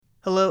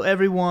Hello,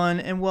 everyone,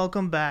 and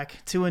welcome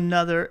back to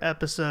another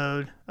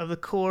episode of the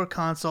Core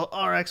Console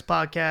RX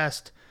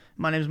podcast.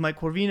 My name is Mike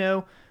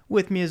Corvino.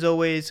 With me, as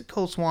always,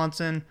 Cole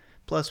Swanson.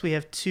 Plus, we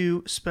have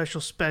two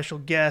special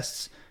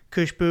guests,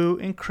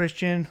 Kushbu and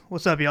Christian.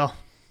 What's up, y'all?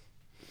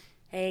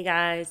 Hey,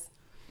 guys.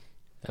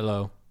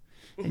 Hello.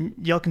 And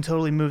y'all can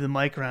totally move the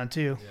mic around,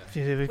 too.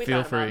 We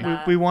Feel free.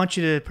 We want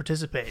you to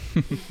participate.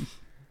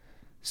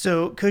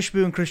 So,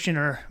 Kushbu and Christian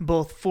are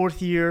both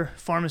fourth-year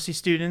pharmacy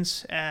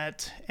students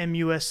at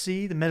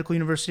MUSC, the Medical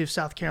University of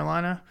South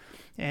Carolina,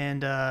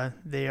 and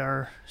they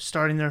are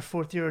starting their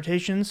fourth-year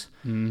rotations.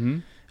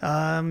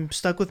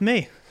 Stuck with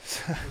me,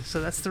 so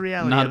that's the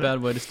reality. Not a of it.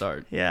 bad way to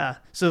start. Yeah.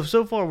 So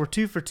far we're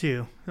 2 for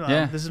 2.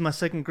 Yeah. This is my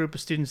second group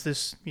of students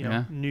this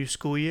new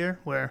school year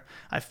where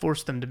I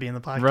forced them to be in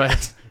the podcast.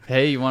 Right.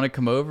 Hey, you want to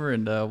come over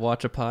and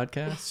watch a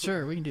podcast?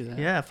 Sure, we can do that.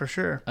 Yeah, for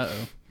sure.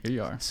 Uh-oh. Here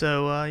you are.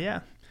 So, yeah.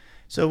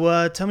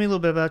 So tell me a little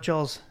bit about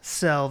y'all's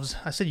selves.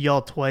 I said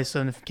y'all twice,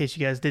 so in case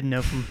you guys didn't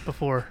know from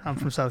before, I'm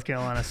from South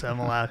Carolina, so I'm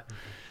allowed.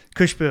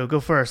 Kushbu,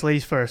 go first.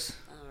 Ladies first.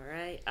 All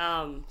right.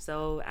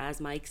 So as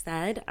Mike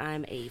said,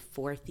 I'm a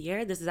fourth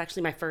year. This is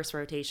actually my first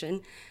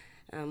rotation,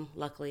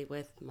 luckily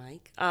with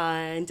Mike.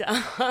 And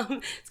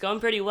it's going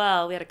pretty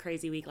well. We had a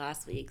crazy week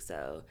last week,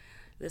 so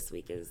this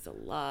week is a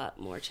lot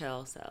more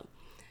chill. So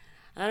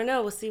I don't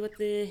know. We'll see what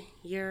the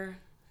year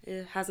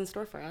has in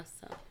store for us.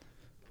 So.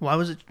 Why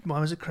was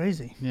it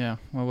crazy? Yeah,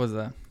 what was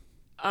that?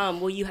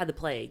 Well, you had the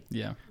plague.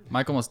 Yeah.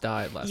 Mike almost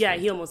died last Yeah,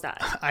 week. he almost died.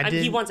 I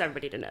mean, he wants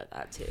everybody to know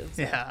that, too.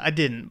 So. Yeah, I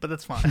didn't, but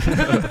that's fine.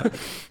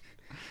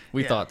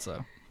 We thought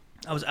so.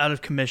 I was out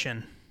of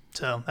commission,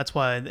 so that's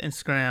why the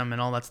Instagram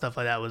and all that stuff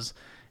like that was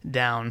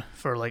down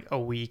for like a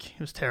week.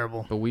 It was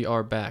terrible. But we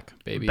are back,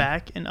 baby.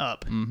 Back and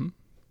up. Mm-hmm.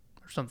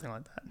 Or something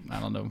like that.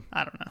 I don't know.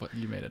 What,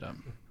 you made it up.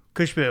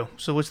 Kushbu,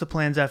 so what's the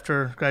plans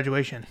after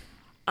graduation?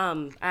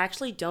 I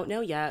actually don't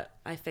know yet.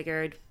 I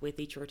figured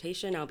with each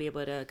rotation, I'll be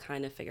able to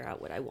kind of figure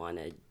out what I want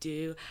to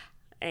do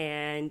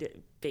and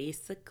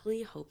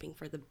basically hoping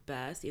for the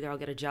best. Either I'll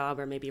get a job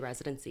or maybe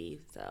residency.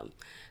 So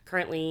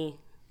currently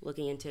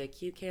looking into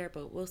acute care,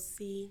 but we'll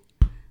see.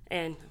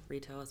 And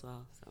retail as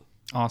well. So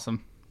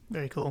Awesome.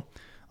 Very cool.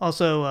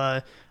 Also,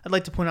 I'd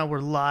like to point out we're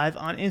live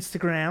on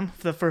Instagram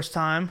for the first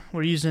time.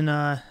 We're using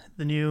the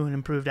new and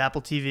improved Apple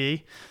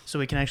TV, so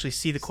we can actually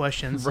see the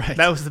questions. Right.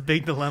 That was the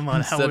big dilemma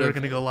on how we were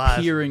going to go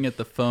live. Peering at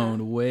the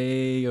phone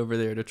way over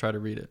there to try to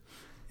read it.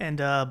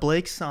 And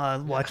Blake's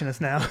watching us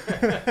now.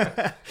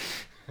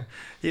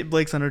 Yeah,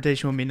 Blake's on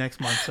rotation with me next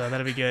month, so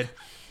that'll be good.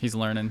 He's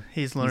learning.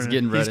 He's learning. He's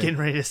getting ready. He's getting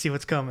ready to see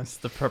what's coming. It's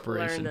the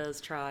preparation. learn those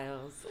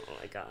trials. Oh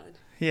my God.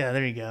 Yeah,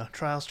 there you go.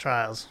 Trials.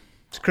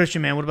 So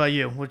Christian, man, what about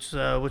you? What's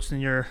in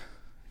your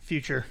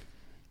future?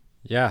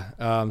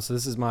 Yeah, so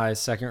this is my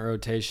second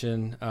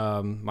rotation.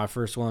 My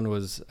first one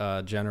was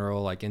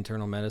general, like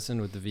internal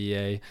medicine with the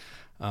VA,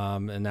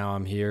 and now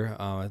I'm here.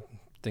 I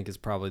think it's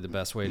probably the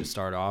best way to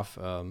start off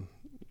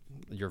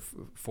your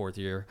fourth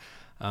year.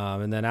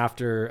 And then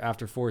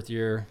after fourth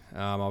year,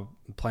 I'll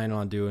plan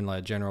on doing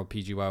like general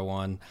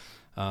PGY1.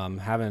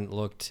 Haven't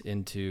looked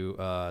into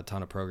a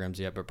ton of programs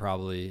yet, but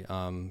probably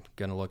going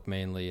to look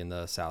mainly in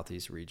the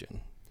Southeast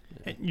region.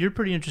 Yeah. You're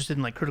pretty interested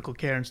in like critical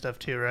care and stuff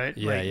too, right?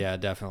 Yeah, like, yeah,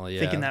 definitely. Yeah.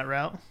 Thinking that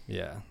route?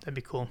 Yeah. That'd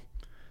be cool.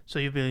 So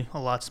you'll be a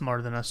lot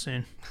smarter than us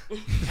soon.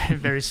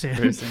 Very soon.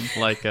 Very soon.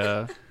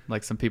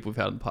 Like some people we've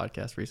had on the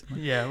podcast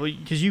recently. Yeah, well,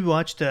 because you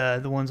watched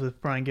the ones with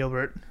Brian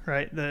Gilbert,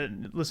 right?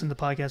 Listen to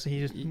the podcast and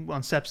he just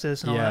on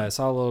sepsis and all that. Yeah, I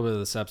saw a little bit of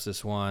the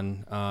sepsis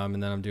one,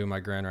 and then I'm doing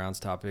my grand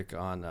rounds topic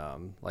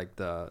on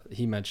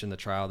he mentioned the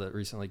trial that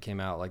recently came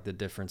out, like the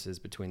differences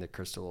between the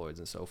crystalloids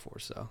and so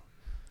forth. So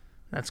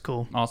that's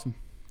cool. Awesome.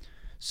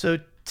 So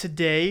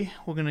today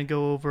we're gonna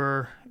go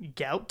over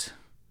gout,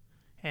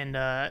 and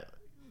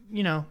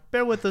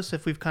bear with us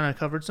if we've kind of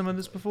covered some of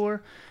this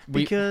before,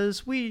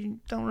 because we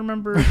don't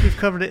remember if we've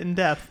covered it in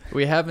depth.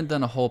 We haven't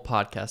done a whole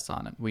podcast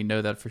on it. We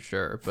know that for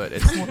sure, but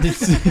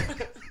it's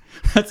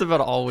that's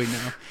about all we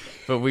know.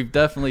 But we've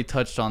definitely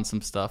touched on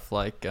some stuff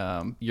like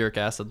uric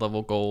acid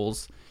level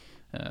goals,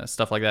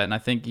 stuff like that, and I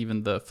think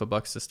even the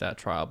febuxostat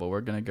trial. But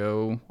we're gonna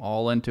go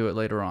all into it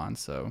later on.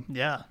 So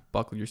yeah,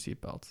 buckle your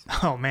seatbelts.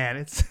 Oh man,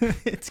 it's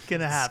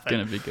gonna happen.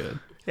 It's gonna be good.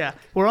 Yeah,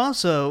 we're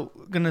also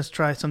gonna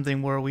try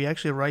something where we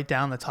actually write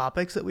down the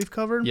topics that we've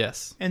covered.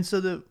 Yes, and so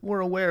that we're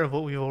aware of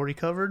what we've already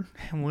covered,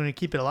 and we're gonna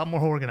keep it a lot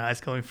more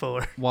organized going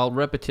forward. While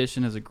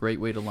repetition is a great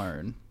way to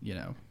learn,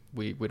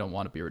 we don't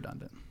want to be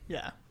redundant.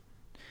 Yeah.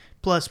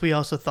 Plus, we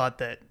also thought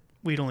that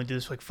we'd only do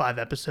this for like 5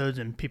 episodes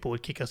and people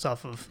would kick us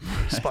off of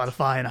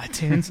Spotify and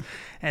iTunes.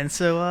 And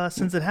so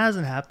since it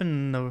hasn't happened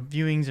and the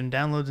viewings and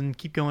downloads and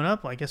keep going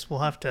up, I guess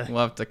we'll have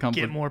to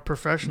get more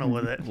professional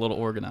with it. A little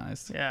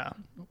organized. Yeah.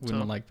 We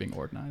don't like being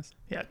organized.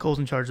 Yeah, Cole's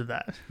in charge of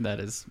that.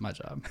 That is my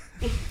job.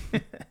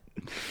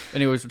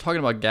 Anyways, we're talking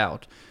about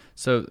gout.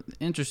 So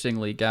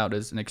interestingly, gout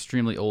is an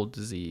extremely old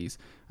disease.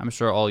 I'm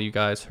sure all you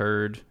guys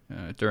heard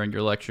during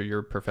your lecture,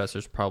 your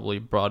professors probably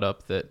brought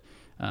up that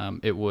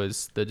it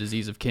was the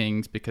disease of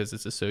kings because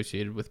it's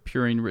associated with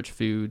purine-rich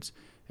foods,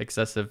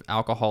 excessive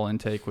alcohol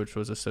intake, which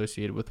was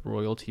associated with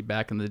royalty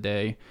back in the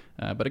day.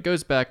 But it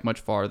goes back much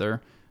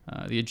farther.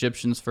 The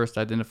Egyptians first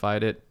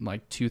identified it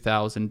like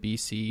 2000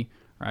 BC,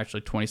 or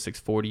actually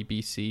 2640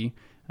 BC.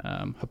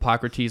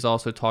 Hippocrates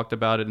also talked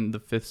about it in the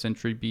 5th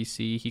century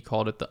BC. He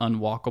called it the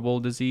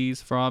unwalkable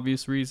disease for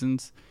obvious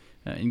reasons.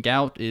 And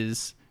gout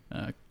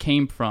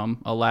came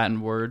from a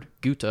Latin word,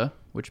 gutta,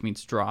 which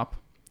means drop.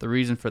 The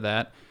reason for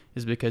that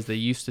is because they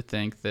used to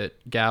think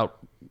that gout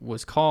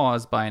was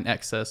caused by an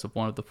excess of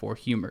one of the 4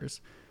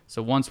 humors.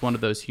 So once one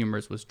of those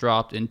humors was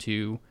dropped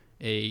into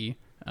a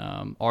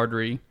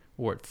artery,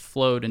 or it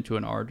flowed into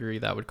an artery,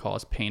 that would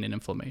cause pain and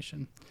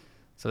inflammation.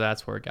 So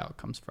that's where gout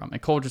comes from.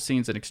 And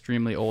colchicine is an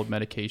extremely old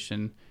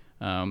medication.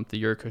 The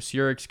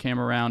uricosurics came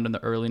around in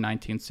the early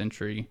 19th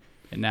century.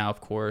 And now,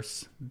 of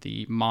course,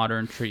 the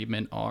modern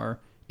treatment are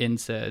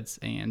NSAIDs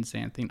and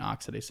xanthine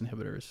oxidase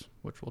inhibitors,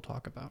 which we'll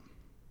talk about.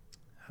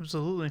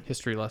 Absolutely.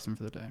 History lesson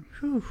for the day.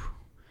 Whew.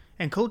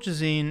 And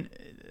colchicine,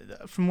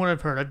 from what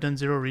I've heard, I've done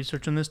zero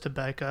research on this to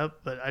back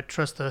up, but I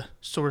trust the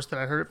source that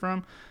I heard it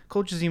from.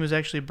 Colchicine was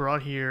actually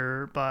brought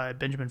here by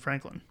Benjamin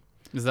Franklin.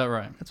 Is that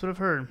right? That's what I've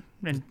heard.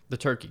 And the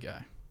turkey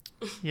guy.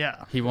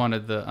 Yeah. He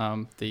wanted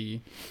the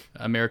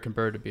American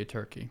bird to be a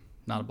turkey,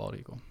 not a bald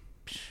eagle.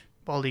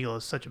 Bald eagle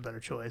is such a better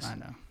choice. I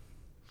know.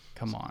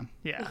 Come on.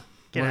 Yeah.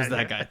 What out is of that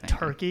here. guy A thinking?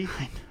 turkey?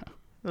 I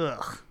know.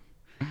 Ugh.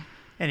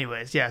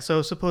 Anyways, yeah,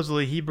 so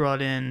supposedly he brought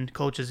in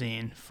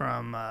colchicine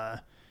from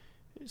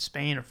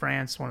Spain or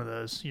France, one of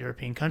those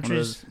European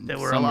countries that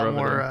were a lot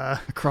more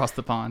across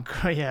the pond.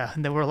 Yeah,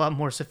 they were a lot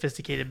more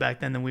sophisticated back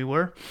then than we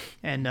were,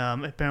 and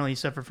apparently he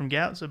suffered from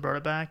gout, so brought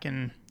it back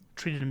and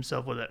treated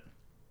himself with it.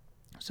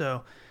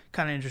 So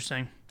kind of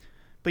interesting.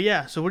 But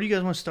yeah, so where do you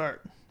guys want to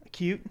start?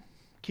 Acute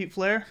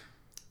flare?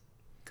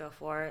 Go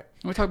for it.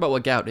 We talk about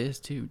what gout is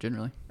too,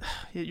 generally.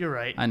 You're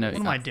right. I know.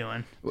 What am I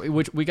doing?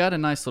 Which we got a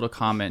nice little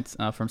comment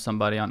from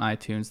somebody on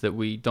iTunes that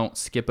we don't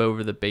skip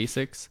over the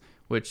basics,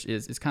 which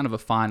is kind of a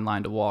fine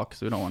line to walk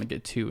because we don't want to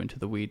get too into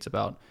the weeds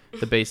about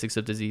the basics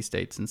of disease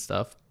states and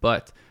stuff.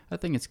 But I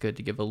think it's good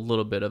to give a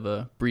little bit of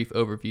a brief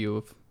overview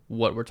of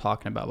what we're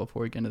talking about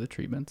before we get into the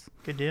treatments.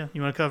 Good deal.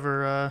 You want to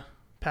cover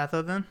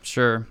patho then?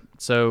 Sure.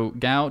 So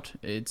gout,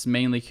 it's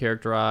mainly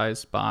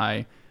characterized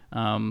by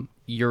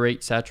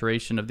urate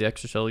saturation of the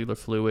extracellular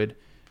fluid.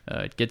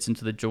 It gets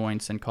into the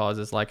joints and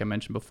causes, like I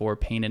mentioned before,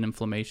 pain and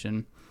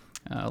inflammation.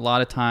 A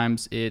lot of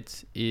times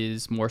it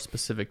is more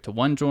specific to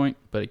one joint,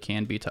 but it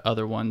can be to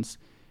other ones.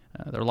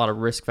 There are a lot of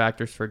risk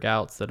factors for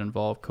gouts that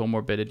involve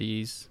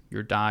comorbidities,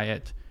 your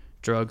diet,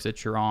 drugs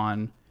that you're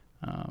on.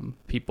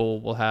 People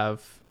will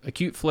have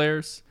acute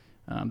flares.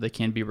 They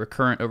can be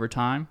recurrent over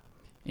time.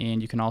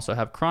 And you can also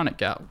have chronic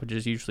gout, which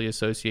is usually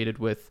associated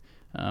with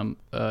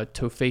a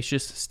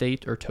tophaceous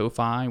state or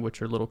tophi,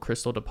 which are little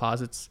crystal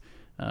deposits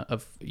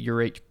of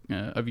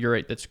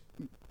urate that's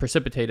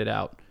precipitated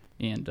out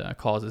and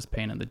causes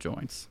pain in the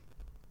joints.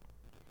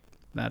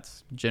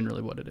 That's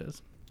generally what it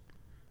is.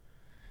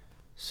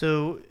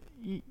 So,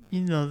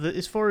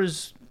 as far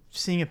as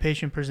seeing a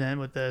patient present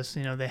with this,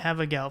 they have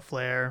a gout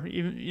flare,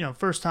 even,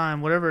 first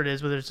time, whatever it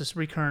is, whether it's just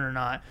recurrent or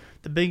not,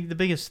 the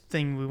biggest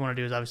thing we want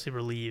to do is obviously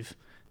relieve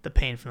the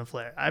pain from the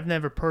flare. I've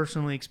never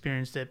personally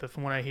experienced it, but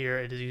from what I hear,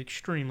 it is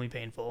extremely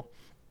painful.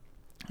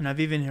 And I've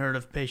even heard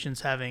of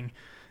patients having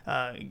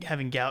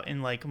gout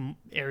in like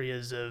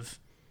areas of,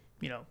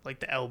 like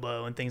the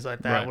elbow and things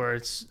like that, right,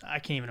 where I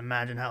can't even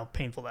imagine how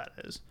painful that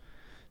is.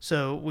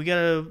 So we got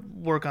to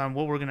work on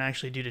what we're going to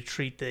actually do to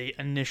treat the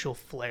initial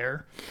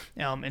flare.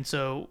 And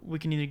so we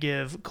can either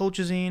give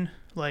colchicine,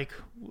 like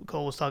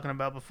Cole was talking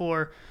about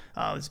before.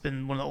 It's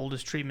been one of the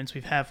oldest treatments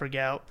we've had for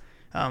gout.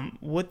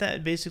 What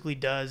that basically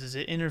does is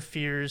it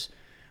interferes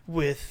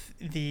with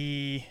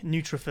the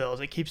neutrophils.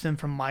 It keeps them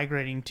from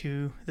migrating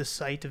to the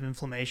site of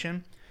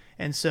inflammation.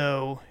 And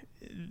so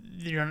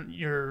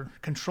you're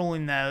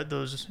controlling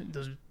those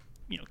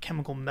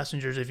chemical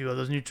messengers, if you will,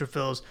 those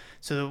neutrophils,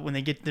 so that when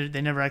they get there,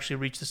 they never actually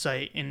reach the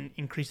site and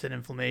increase that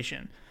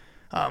inflammation.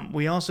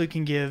 We also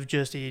can give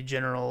just a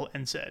general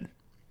NSAID.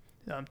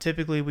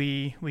 Typically,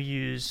 we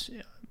use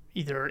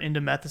either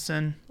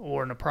indomethacin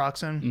or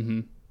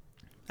naproxen,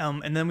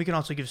 and then we can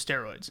also give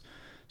steroids.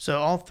 So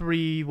all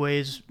three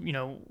ways,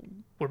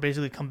 we're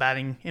basically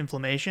combating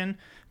inflammation,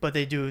 but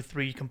they do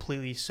 3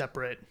 completely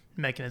separate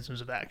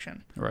mechanisms of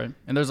action. Right.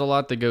 And there's a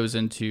lot that goes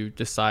into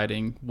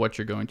deciding what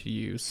you're going to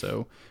use.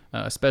 So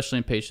especially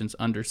in patients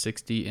under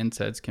 60,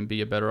 NSAIDs can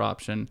be a better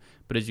option.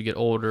 But as you get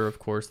older, of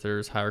course,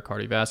 there's higher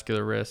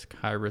cardiovascular risk,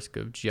 higher risk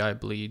of GI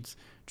bleeds,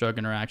 drug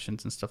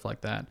interactions, and stuff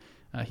like that.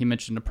 He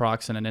mentioned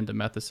naproxen and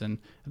indomethacin.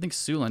 I think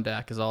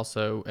Sulindac is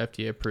also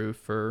FDA approved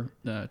for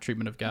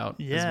treatment of gout.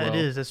 Yeah, as well. It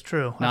is. That's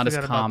true. Not as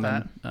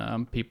common. A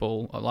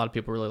lot of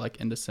people really like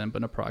Indocin,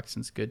 but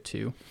naproxen's good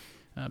too.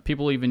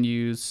 People even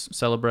use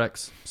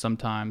Celebrex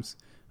sometimes,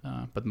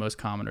 but the most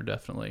common are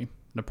definitely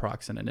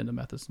naproxen and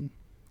indomethacin.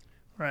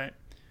 Right.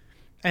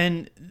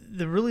 And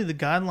the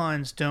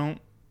guidelines don't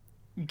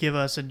give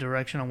us a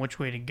direction on which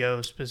way to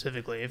go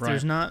specifically. If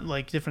there's not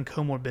like different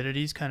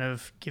comorbidities kind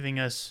of giving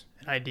us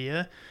an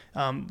idea,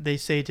 they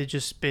say to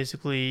just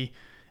basically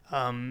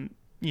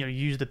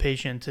use the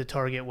patient to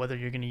target whether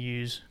you're going to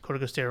use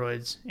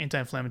corticosteroids,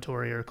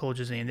 anti-inflammatory, or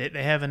colchicine.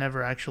 They haven't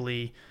ever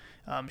actually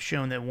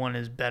shown that one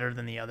is better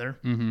than the other.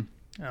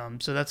 Mm-hmm.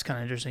 So that's kind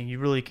of interesting. You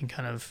really can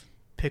kind of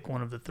pick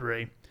one of the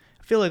three.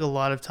 I feel like a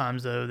lot of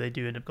times, though, they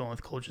do end up going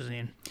with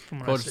colchicine.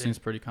 Colchicine is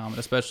pretty common,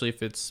 especially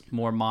if it's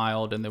more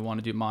mild and they want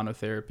to do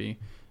monotherapy.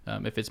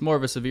 If it's more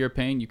of a severe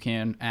pain, you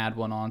can add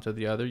one on to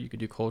the other. You could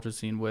do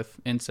colchicine with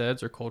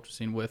NSAIDs or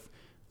colchicine with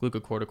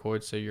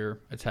glucocorticoids, so you're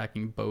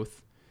attacking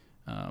both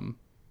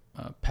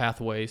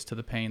pathways to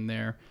the pain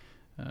there.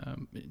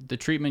 The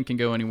treatment can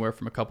go anywhere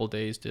from a couple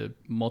days to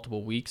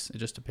multiple weeks. It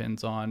just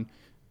depends on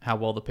how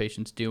well the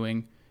patient's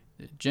doing.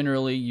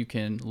 Generally, you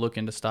can look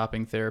into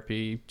stopping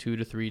therapy 2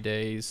 to 3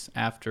 days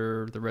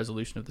after the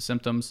resolution of the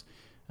symptoms,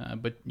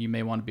 but you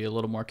may want to be a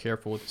little more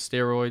careful with the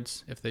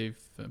steroids. If they've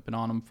been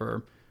on them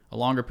for a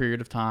longer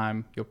period of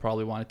time, you'll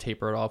probably want to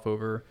taper it off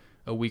over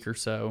a week or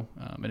so,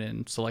 and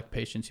in select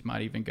patients, you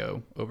might even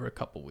go over a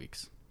couple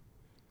weeks.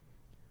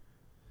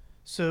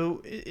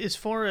 So as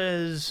far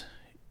as,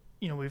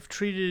 we've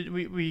treated,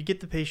 we get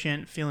the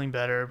patient feeling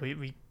better.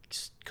 We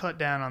cut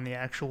down on the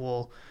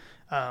actual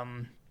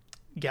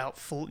gout,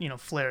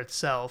 flare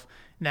itself.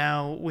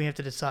 Now we have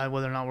to decide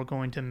whether or not we're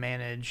going to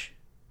manage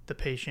the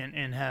patient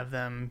and have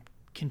them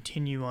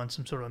continue on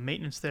some sort of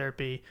maintenance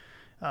therapy,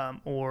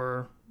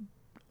 or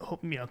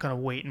kind of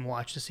wait and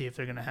watch to see if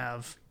they're going to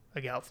have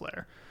a gout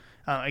flare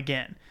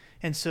again.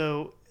 And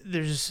so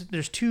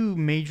there's two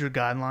major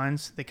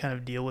guidelines that kind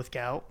of deal with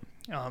gout,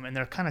 and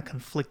they're kind of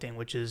conflicting,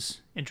 which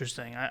is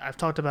interesting. I've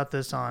talked about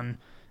this on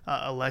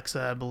Alexa,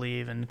 I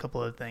believe, and a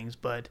couple other things,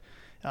 but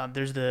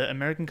there's the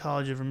American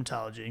College of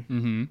Rheumatology.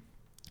 Mm-hmm.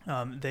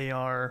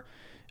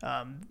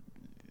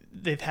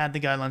 They've had the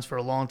guidelines for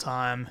a long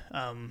time,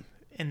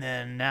 and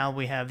then now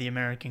we have the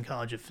American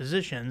College of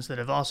Physicians that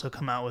have also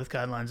come out with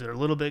guidelines that are a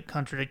little bit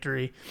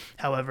contradictory.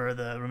 However,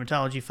 the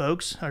rheumatology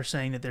folks are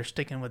saying that they're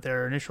sticking with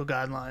their initial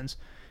guidelines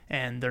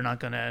and they're not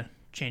going to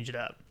change it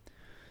up.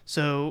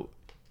 So,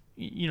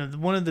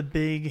 one of the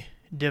big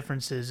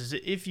differences is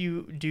if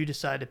you do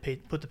decide to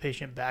put the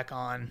patient back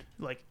on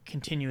like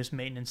continuous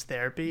maintenance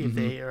therapy, mm-hmm. if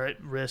they are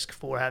at risk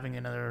for having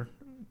another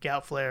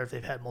gout flare, if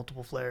they've had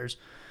multiple flares,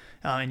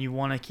 and you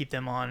want to keep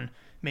them on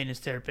maintenance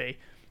therapy,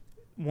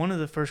 one of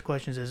the first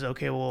questions is,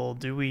 okay, well,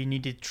 do we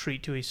need to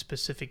treat to a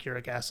specific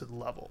uric acid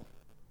level,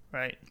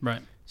 right?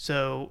 Right.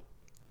 So,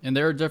 and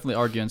there are definitely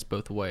arguments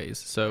both ways.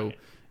 So,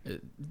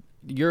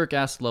 uric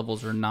acid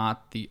levels are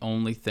not the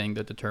only thing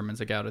that determines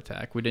a gout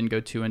attack. We didn't go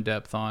too in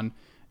depth on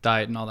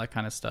diet and all that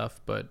kind of stuff,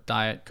 but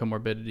diet,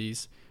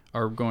 comorbidities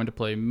are going to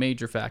play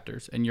major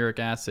factors, and uric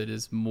acid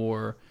is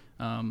more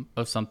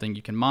of something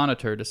you can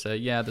monitor to say,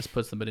 yeah, this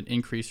puts them at an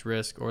increased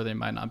risk, or they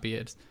might not be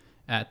at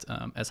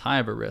as high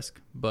of a risk.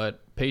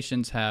 But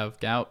patients have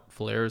gout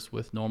flares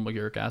with normal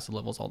uric acid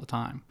levels all the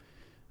time.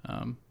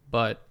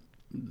 But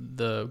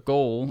the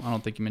goal, I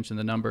don't think you mentioned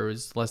the number,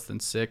 is less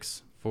than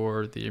 6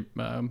 for the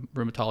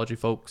rheumatology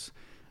folks.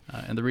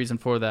 And the reason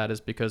for that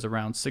is because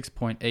around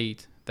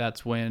 6.8,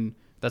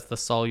 that's the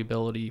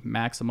solubility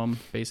maximum,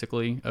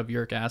 basically, of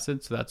uric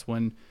acid. So that's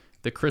when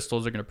the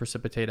crystals are going to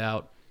precipitate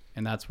out,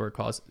 and that's where it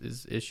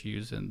causes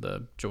issues in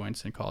the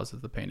joints and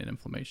causes the pain and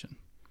inflammation.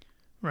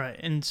 Right.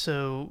 And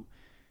so,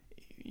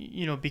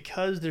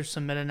 because there's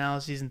some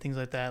meta-analyses and things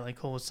like that, like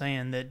Cole was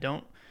saying, that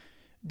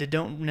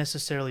don't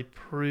necessarily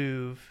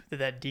prove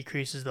that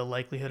decreases the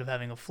likelihood of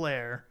having a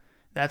flare,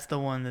 that's the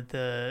one that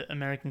the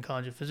American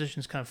College of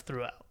Physicians kind of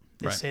threw out.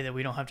 They say that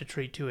we don't have to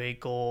treat to a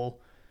goal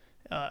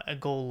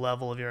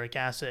level of uric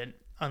acid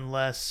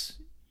unless,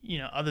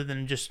 other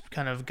than just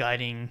kind of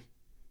guiding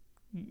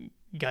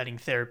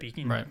therapy,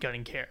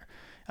 guiding care.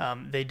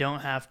 They don't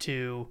have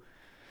to,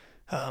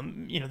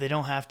 they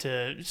don't have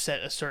to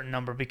set a certain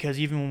number, because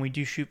even when we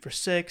do shoot for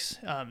 6,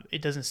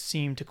 it doesn't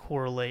seem to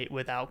correlate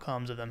with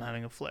outcomes of them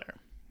having a flare,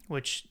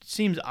 which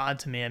seems odd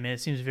to me. I mean, it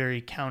seems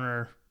very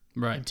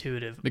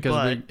counterintuitive.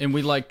 Because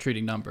we like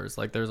treating numbers.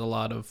 Like there's a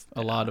lot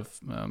of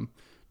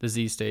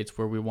disease states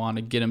where we want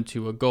to get them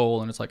to a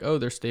goal, and it's like, oh,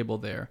 they're stable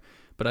there.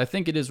 But I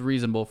think it is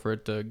reasonable for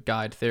it to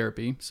guide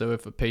therapy. So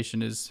if a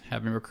patient is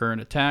having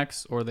recurrent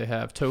attacks or they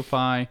have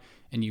tophi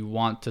and you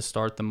want to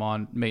start them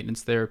on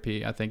maintenance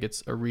therapy, I think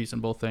it's a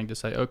reasonable thing to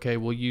say, okay,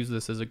 we'll use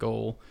this as a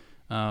goal.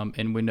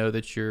 And we know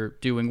that you're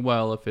doing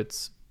well if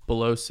it's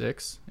below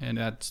 6, and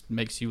that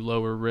makes you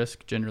lower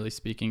risk, generally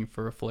speaking,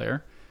 for a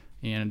flare.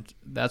 And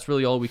that's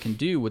really all we can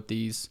do with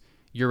these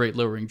urate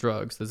lowering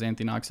drugs, the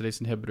xanthine oxidase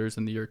inhibitors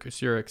and the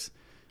uricosurics.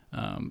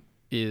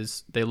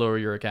 Is they lower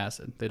uric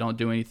acid. They don't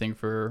do anything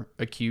for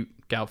acute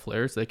gout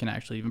flares. They can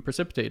actually even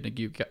precipitate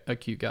an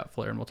acute gout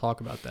flare, and we'll talk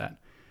about that.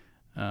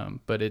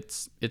 But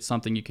it's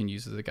something you can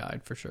use as a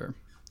guide for sure.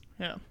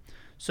 Yeah.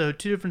 So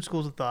 2 different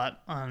schools of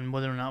thought on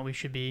whether or not we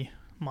should be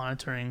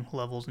monitoring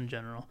levels in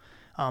general.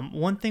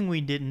 One thing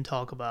we didn't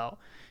talk about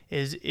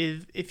is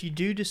if you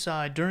do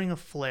decide during a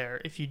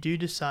flare, if you do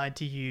decide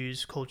to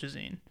use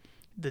colchicine,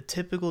 the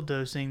typical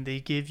dosing,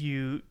 they give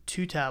you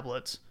 2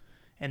 tablets,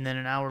 and then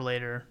an hour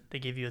later they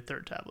give you a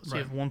third tablet. So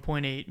you have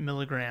 1.8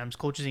 milligrams.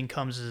 Colchicine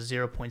comes as a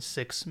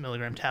 0.6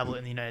 milligram tablet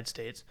in the United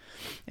States,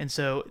 and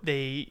so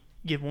they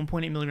give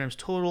 1.8 milligrams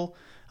total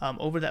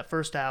over that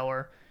first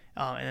hour,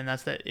 and then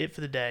that's it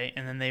for the day,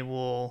 and then they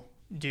will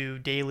do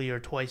daily or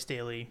twice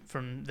daily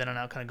from then on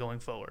out, kind of going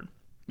forward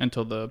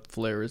until the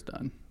flare is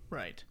done.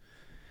 Right.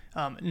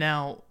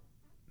 Now,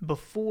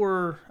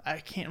 before, I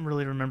can't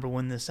really remember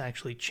when this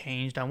actually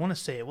changed. I want to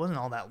say it wasn't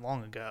all that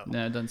long ago.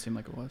 No, it doesn't seem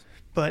like it was.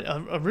 But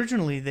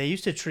originally, they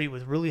used to treat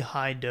with really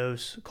high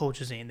dose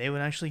colchicine. They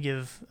would actually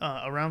give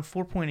around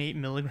 4.8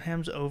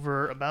 milligrams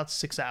over about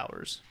 6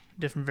 hours,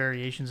 different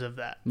variations of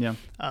that. Yeah.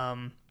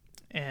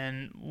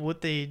 And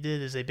what they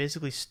did is they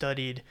basically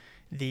studied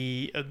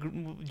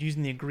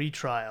using the AGREE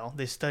trial.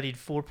 They studied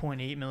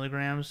 4.8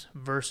 milligrams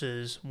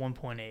versus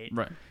 1.8.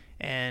 Right.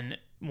 And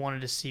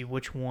wanted to see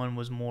which one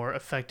was more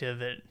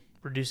effective at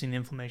reducing the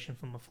inflammation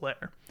from a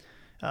flare.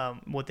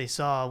 What they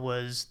saw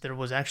was there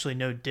was actually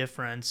no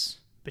difference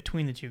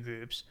between the two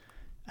groups.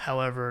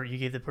 However, you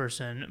gave the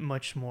person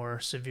much more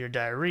severe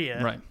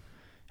diarrhea, right,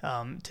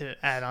 to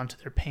add on to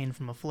their pain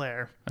from a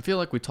flare. I feel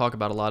like we talk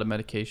about a lot of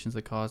medications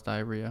that cause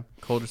diarrhea.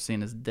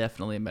 Colchicine is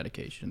definitely a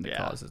medication that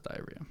causes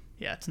diarrhea.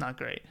 Yeah, it's not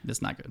great.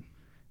 It's not good.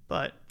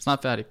 But it's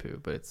not fatty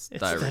poo, but it's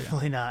diarrhea. It's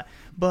definitely not.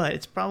 But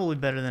it's probably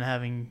better than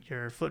having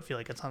your foot feel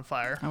like it's on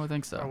fire. I would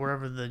think so. Or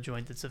wherever the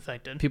joint that's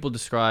affected. People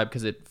describe,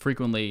 because it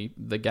frequently,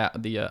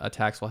 the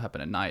attacks will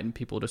happen at night, and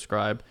people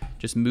describe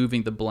just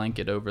moving the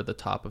blanket over the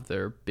top of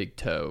their big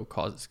toe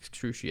causes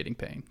excruciating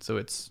pain. So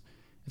it's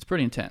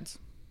pretty intense.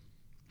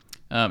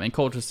 And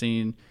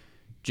colchicine,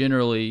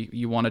 generally,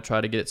 you want to try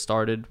to get it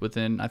started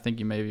within, I think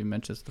you maybe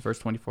mentioned the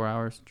first 24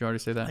 hours. Did you already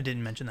say that? I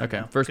didn't mention that.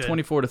 Okay, no. first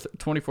Good.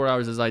 24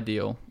 hours is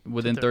ideal.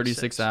 Within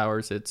 36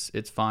 hours,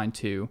 it's fine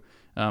too.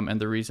 And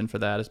the reason for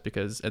that is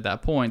because at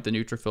that point, the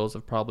neutrophils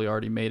have probably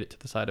already made it to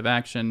the site of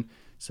action.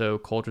 So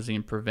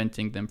colchicine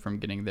preventing them from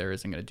getting there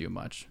isn't going to do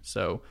much.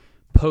 So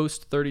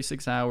post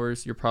 36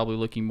 hours, you're probably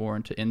looking more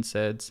into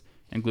NSAIDs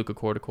and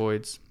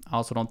glucocorticoids. I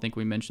also don't think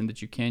we mentioned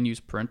that you can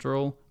use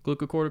parenteral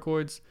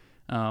glucocorticoids.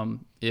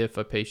 If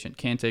a patient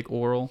can take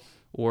oral,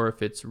 or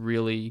if it's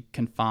really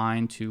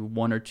confined to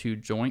one or two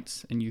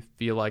joints and you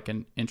feel like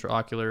an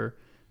intraocular,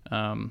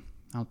 I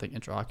don't think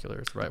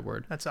intraocular is the right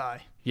word. That's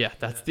eye. Yeah,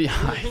 that's the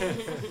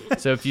eye.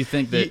 So if you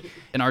think that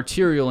an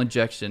arterial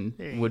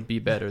injection would be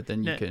better,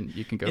 then you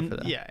can go for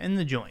that. Yeah, in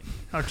the joint,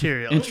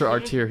 arterial.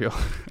 Intra-arterial.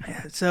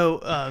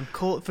 So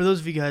Cole, for those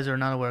of you guys who are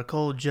not aware,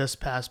 Cole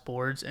just passed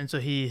boards, and so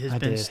he has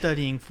been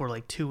studying for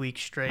like 2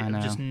 weeks straight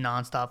of just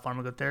nonstop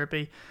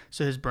pharmacotherapy.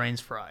 So his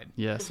brain's fried.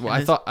 Yes. Well,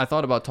 I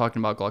thought about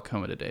talking about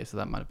glaucoma today, so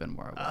that might have been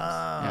where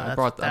I was.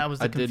 Yeah, that was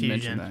the confusion. Did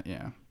mention that.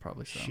 Yeah,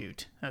 probably so.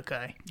 Shoot.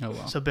 Okay. Oh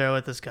well. So bear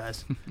with us,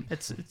 guys.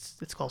 It's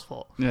Cole's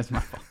fault. Yeah, it's my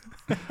fault.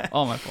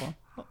 All my fault.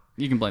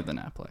 You can blame the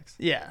Naplex.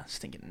 Yeah,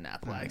 stinking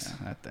Naplex.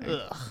 Yeah, that thing.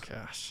 Ugh. Oh,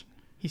 gosh.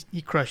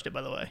 He crushed it,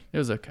 by the way. It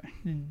was okay.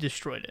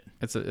 Destroyed it.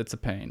 It's a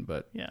pain,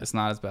 but it's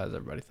not as bad as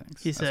everybody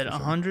thinks. He said,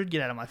 100,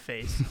 get out of my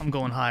face. I'm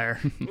going higher.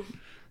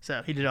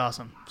 So he did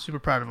awesome. Super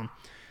proud of him.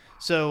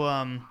 So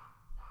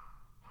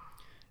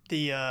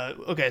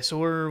okay, so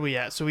where are we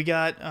at? So we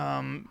got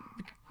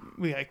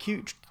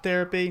acute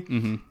therapy,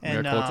 and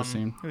we got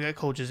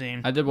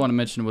colchicine. I did want to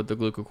mention with the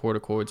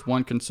glucocorticoids,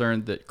 one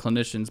concern that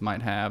clinicians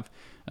might have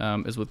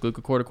is with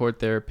glucocorticoid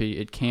therapy,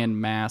 it can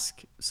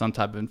mask some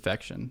type of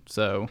infection.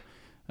 So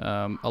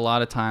a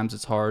lot of times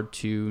it's hard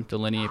to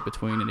delineate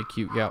between an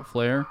acute gout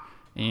flare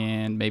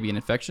and maybe an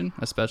infection,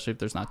 especially if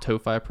there's not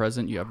tophi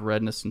present. You have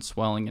redness and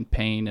swelling and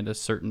pain at a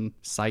certain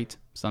site.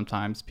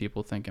 Sometimes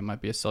people think it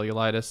might be a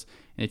cellulitis,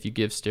 and if you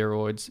give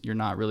steroids, you're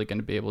not really going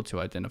to be able to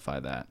identify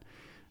that.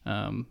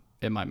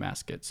 It might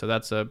mask it. So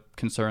that's a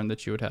concern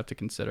that you would have to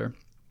consider.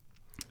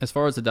 As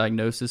far as the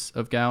diagnosis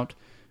of gout,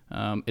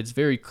 it's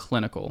very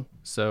clinical.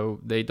 So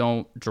they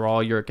don't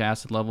draw uric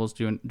acid levels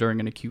during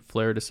an acute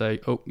flare to say,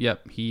 oh,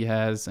 yep, he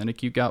has an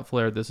acute gout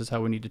flare. This is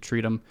how we need to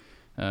treat him.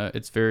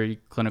 It's very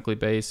clinically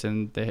based,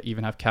 and they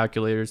even have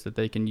calculators that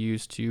they can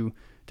use to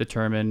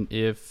determine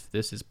if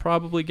this is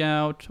probably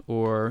gout,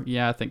 or,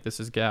 yeah, I think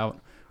this is gout,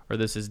 or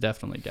this is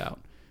definitely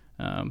gout.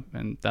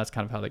 And that's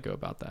kind of how they go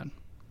about that.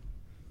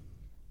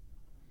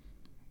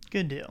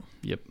 Good deal.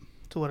 Yep.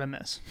 That's what I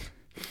miss.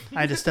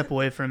 I had to step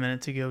away for a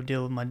minute to go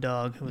deal with my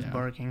dog who was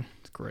barking.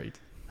 It's great.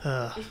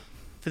 For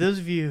those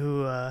of you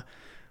who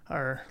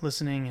are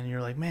listening and you're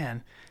like,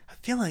 man, I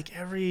feel like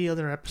every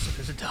other episode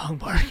there's a dog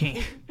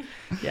barking.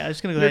 Yeah, I'm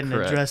just going to go ahead and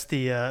address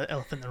the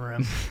elephant in the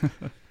room.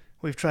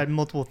 We've tried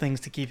multiple things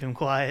to keep him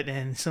quiet,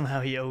 and somehow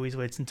he always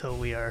waits until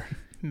we are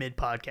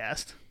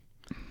mid-podcast.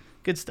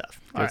 Good stuff.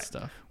 Good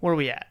stuff. Where are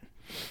we at?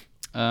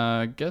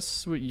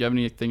 Guess you have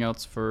anything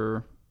else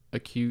for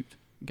acute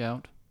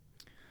gout?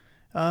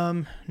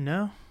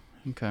 No.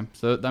 Okay.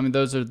 So, I mean,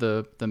 those are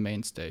the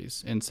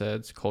mainstays: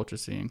 NSAIDs,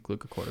 colchicine,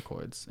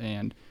 glucocorticoids.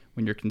 And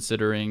when you're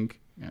considering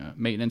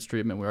maintenance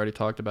treatment, we already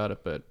talked about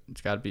it, but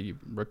it's got to be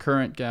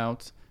recurrent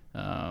gout.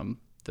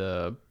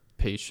 The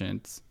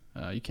patient,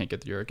 you can't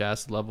get the uric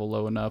acid level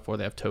low enough, or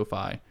they have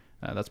tophi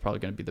That's probably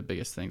going to be the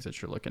biggest things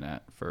that you're looking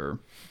at for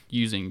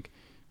using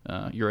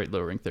urate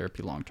lowering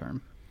therapy long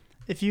term.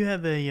 If you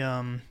have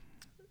a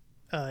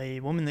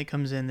woman that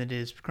comes in that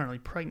is currently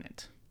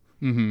pregnant,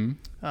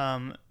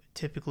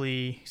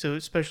 typically, so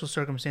special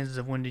circumstances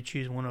of when to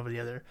choose one over the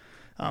other.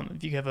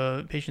 If you have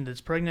a patient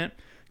that's pregnant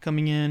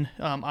coming in,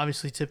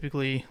 obviously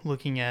typically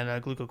looking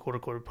at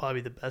glucocorticoid would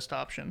probably be the best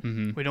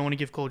option. We don't want to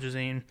give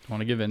colchicine.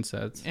 Want to give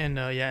NSAIDs. And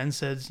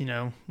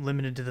NSAIDs,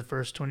 limited to the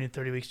first 20 to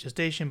 30 weeks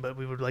gestation, but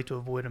we would like to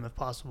avoid them if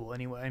possible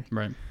anyway.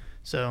 Right.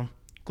 So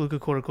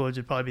glucocorticoids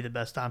would probably be the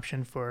best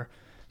option for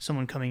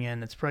someone coming in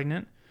that's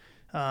pregnant.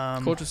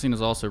 Colchicine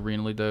is also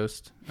renally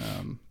dosed.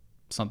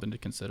 Something to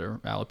consider.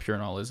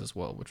 Allopurinol is as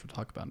well, which we'll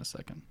talk about in a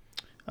second.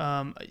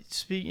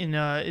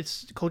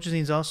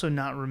 Colchicine is also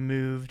not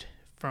removed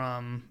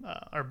from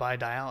or by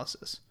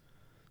dialysis.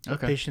 So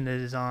Okay. A patient that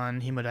is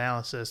on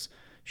hemodialysis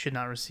should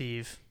not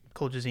receive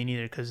colchicine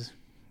either, because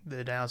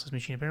the dialysis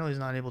machine apparently is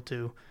not able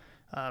to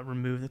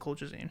remove the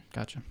colchicine.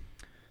 Gotcha.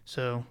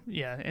 So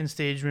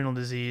end-stage renal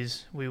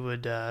disease, we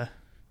would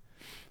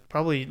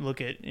probably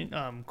look at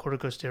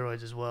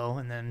corticosteroids as well,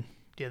 and then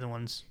the other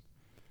ones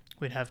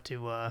we'd have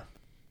to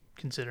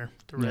consider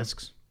the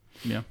risks.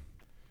 Yeah.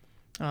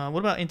 What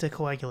about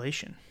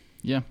anticoagulation?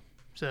 Yeah.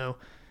 So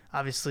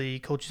obviously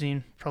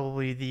colchicine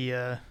probably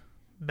the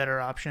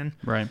better option.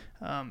 Right.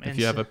 If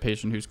you have a a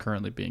patient who's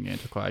currently being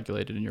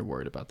anticoagulated and you're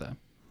worried about that.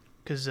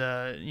 because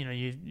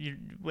you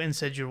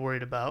NSAIDs you're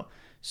worried about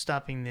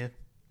stopping the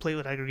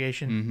platelet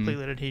aggregation,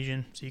 platelet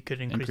adhesion, so you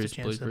could increase the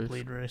chance of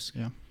bleed risk.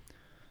 Yeah.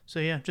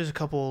 So just a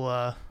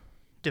couple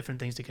different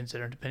things to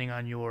consider depending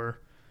on your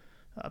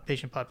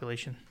patient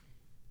population.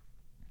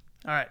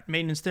 All right,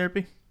 maintenance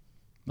therapy.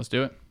 Let's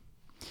do it.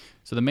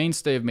 So the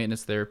mainstay of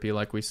maintenance therapy,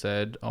 like we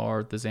said,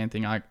 are the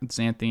xanthine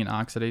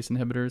oxidase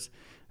inhibitors,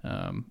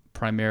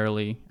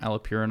 primarily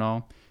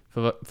allopurinol.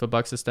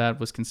 Febuxostat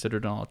was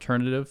considered an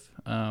alternative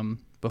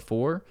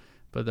before,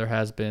 but there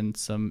has been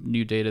some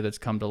new data that's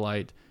come to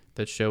light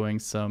that's showing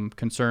some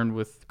concern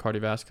with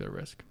cardiovascular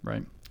risk,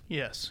 right?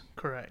 Yes,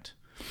 correct.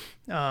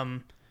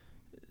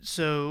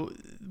 So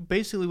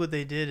basically what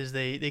they did is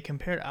they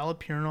compared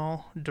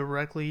allopurinol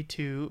directly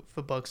to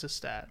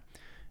febuxostat.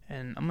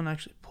 And I'm going to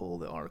actually pull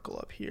the article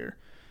up here.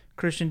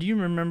 Christian, do you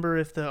remember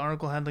if the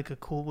article had like a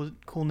cool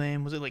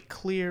name? Was it like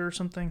Clear or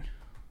something?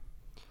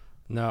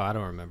 No, I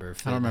don't remember.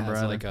 If I don't remember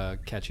has either. like a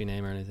catchy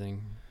name or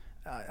anything.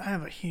 I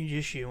have a huge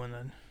issue when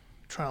the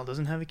trial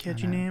doesn't have a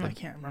catchy name. I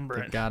can't remember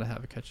They it. gotta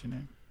have a catchy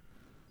name.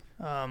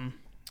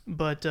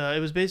 But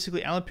it was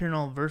basically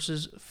allopurinol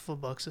versus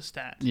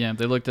febuxostat. Yeah,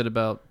 they looked at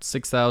about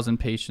 6,000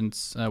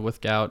 patients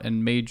with gout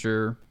and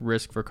major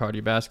risk for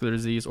cardiovascular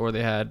disease, or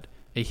they had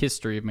a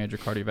history of major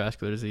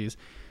cardiovascular disease,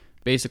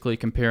 basically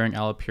comparing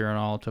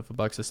allopurinol to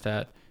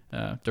febuxostat.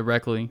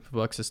 Directly,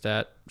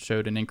 febuxostat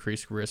showed an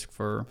increased risk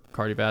for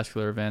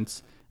cardiovascular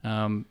events,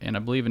 and I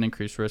believe an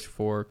increased risk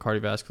for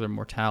cardiovascular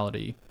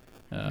mortality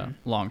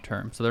long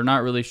term. So they're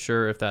not really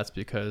sure if that's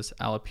because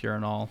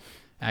allopurinol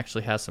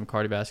actually has some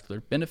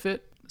cardiovascular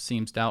benefit.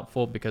 Seems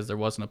doubtful because there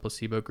wasn't a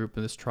placebo group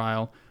in this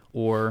trial,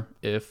 or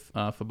if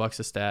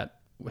febuxostat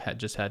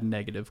had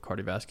negative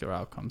cardiovascular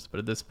outcomes. But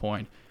at this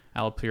point,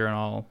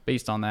 allopurinol,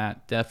 based on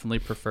that, definitely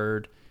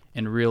preferred.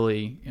 And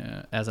really,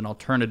 as an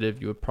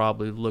alternative, you would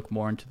probably look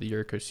more into the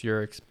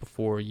uricosurics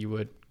before you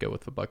would go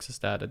with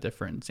febuxostat, a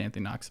different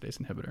xanthine oxidase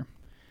inhibitor.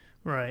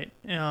 Right.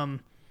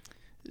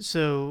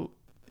 So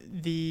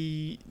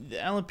the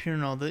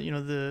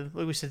allopurinol,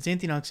 like we said,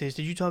 xanthine oxidase.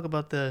 Did you talk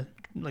about the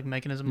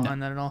mechanism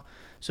behind that at all?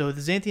 So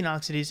the xanthine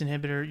oxidase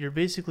inhibitor, you're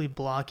basically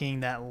blocking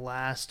that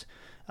last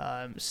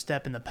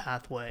step in the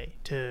pathway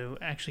to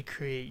actually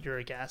create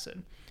uric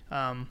acid.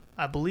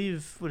 I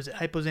believe,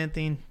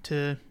 hypoxanthine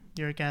to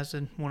uric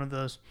acid, one of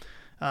those.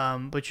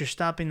 But you're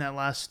stopping that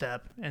last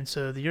step, and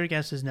so the uric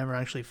acid is never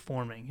actually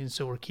forming, and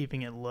so we're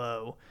keeping it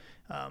low,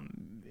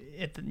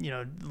 at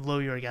the low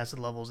uric acid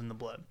levels in the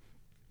blood.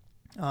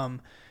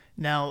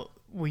 Now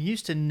we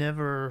used to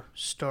never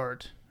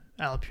start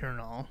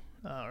allopurinol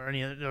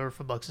or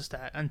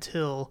febuxostat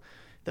until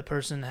the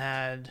person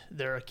had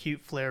their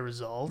acute flare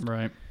resolved.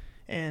 Right.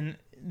 And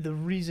the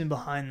reason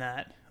behind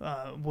that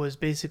was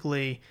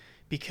basically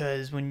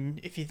because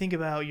if you think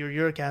about your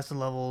uric acid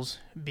levels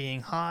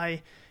being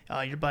high,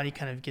 your body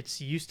kind of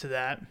gets used to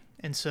that.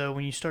 And so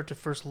when you start to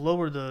first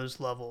lower those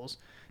levels,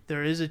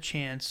 there is a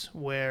chance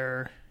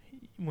where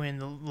when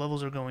the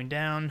levels are going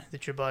down,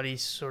 that your body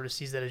sort of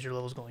sees that as your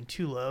levels going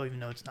too low,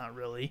 even though it's not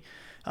really.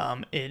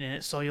 And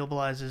it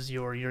solubilizes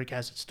your uric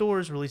acid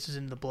stores, releases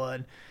into the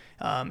blood,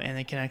 and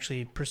it can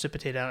actually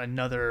precipitate out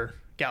another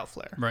gout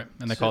flare. Right.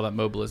 And they call that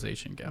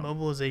mobilization gout.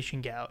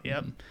 Mobilization gout,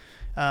 yep.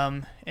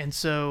 And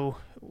so,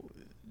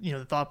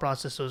 the thought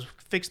process was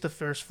fix the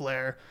first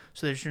flare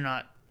so that you're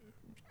not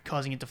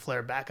causing it to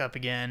flare back up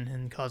again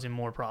and causing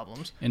more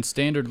problems. And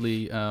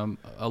standardly,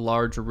 a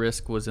large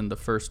risk was in the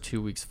first 2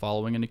 weeks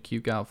following an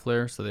acute gout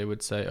flare. So they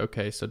would say,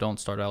 okay, so don't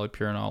start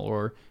allopurinol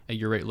or a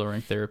urate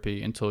lowering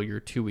therapy until you're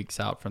 2 weeks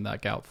out from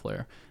that gout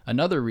flare.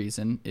 Another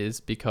reason is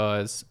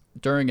because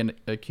during an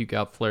acute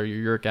gout flare, your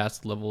uric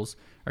acid levels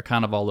are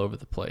kind of all over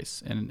the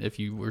place. And if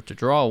you were to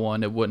draw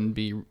one, it wouldn't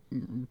be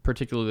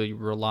particularly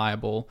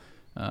reliable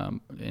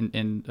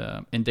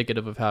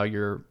indicative of how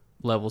your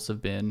levels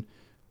have been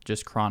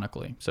just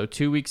chronically. So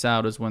 2 weeks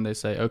out is when they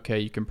say, okay,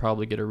 you can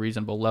probably get a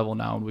reasonable level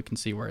now and we can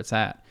see where it's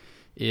at.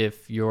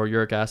 If your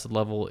uric acid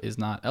level is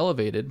not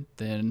elevated,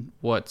 then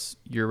what's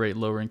urate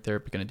lowering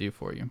therapy going to do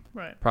for you?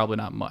 Right. Probably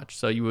not much.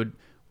 So you would,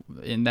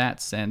 in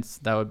that sense,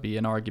 that would be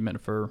an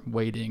argument for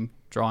waiting,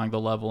 drawing the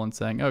level and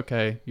saying,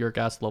 okay, uric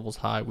acid level's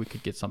high, we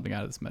could get something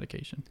out of this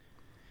medication.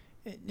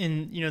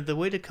 And, the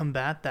way to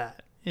combat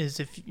that is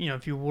if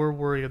you were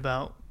worried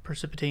about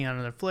precipitating out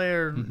another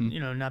flare,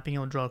 not being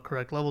able to draw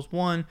correct levels.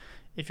 One,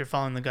 if you're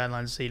following the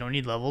guidelines, say you don't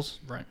need levels.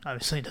 Right.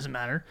 Obviously, it doesn't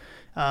matter.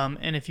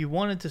 And if you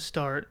wanted to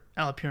start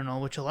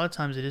allopurinol, which a lot of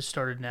times it is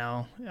started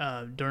now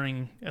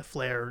during a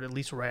flare, or at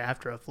least right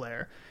after a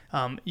flare,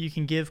 you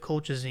can give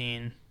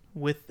colchicine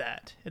with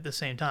that at the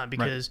same time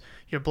because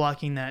you're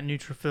blocking that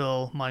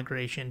neutrophil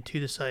migration to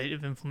the site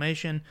of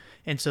inflammation,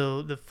 and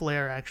so the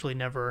flare actually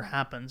never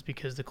happens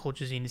because the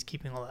colchicine is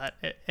keeping all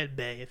that at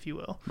bay, if you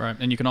will. Right,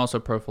 and you can also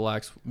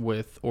prophylax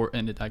with,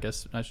 I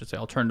guess I should say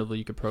alternatively,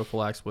 you could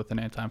prophylax with an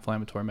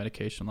anti-inflammatory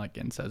medication like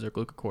NSAIDs or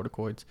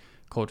glucocorticoids.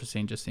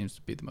 Colchicine just seems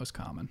to be the most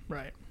common.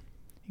 Right,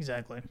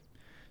 exactly.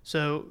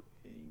 So,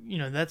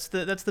 that's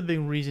the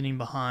big reasoning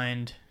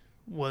behind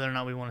whether or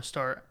not we want to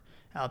start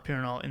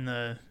allopurinol in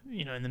the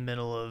in the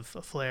middle of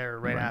a flare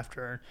right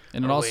after.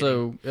 And it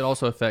also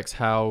affects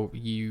how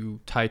you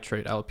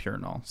titrate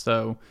allopurinol.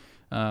 So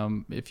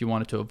if you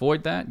wanted to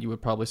avoid that, you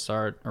would probably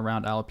start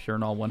around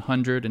allopurinol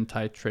 100 and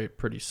titrate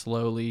pretty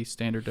slowly.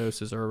 Standard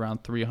doses are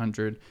around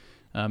 300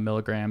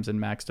 milligrams and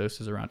max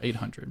doses around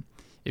 800.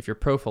 If you're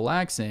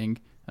prophylaxing,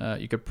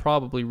 you could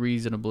probably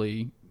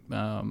reasonably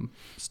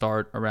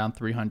start around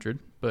 300,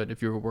 but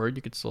if you were worried,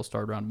 you could still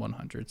start around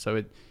 100.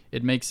 So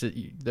it makes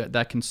it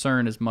that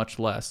concern is much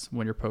less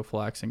when you're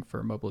prophylaxing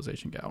for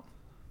mobilization gout.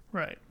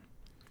 Right.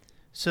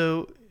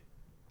 So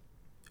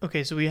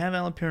we have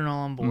allopurinol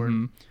on board.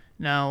 Mm-hmm.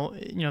 Now,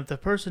 if the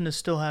person is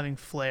still having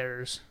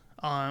flares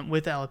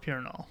with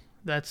allopurinol,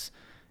 that's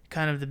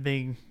kind of the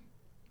big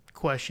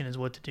question is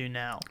what to do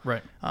now.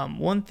 Right.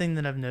 One thing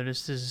that I've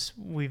noticed is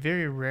we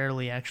very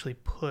rarely actually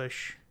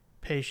push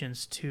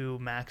patients to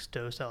max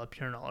dose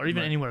allopurinol or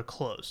even anywhere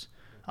close.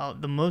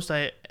 The most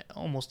I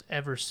almost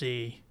ever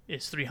see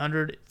is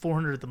 300,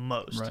 400 at the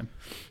most.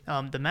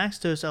 Right. The max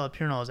dose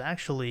allopurinol is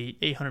actually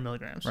 800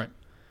 milligrams. Right.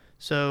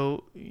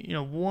 So,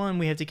 one,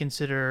 we have to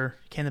consider,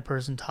 can the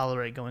person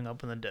tolerate going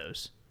up on the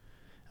dose?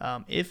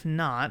 If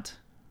not,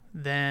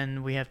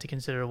 then we have to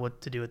consider what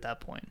to do at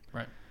that point.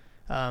 Right.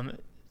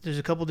 There's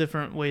a couple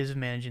different ways of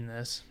managing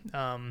this,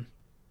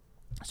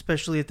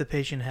 especially if the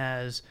patient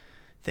has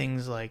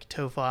things like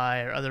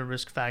tophi or other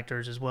risk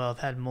factors as well, have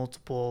had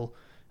multiple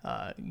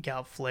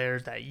gout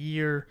flares that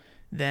year,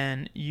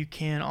 then you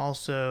can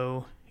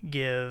also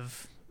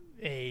give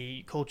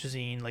a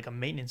colchicine, like a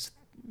maintenance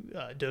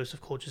dose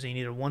of colchicine,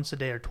 either once a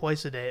day or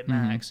twice a day at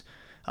max,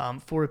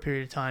 for a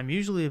period of time,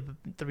 usually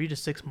 3 to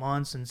 6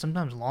 months and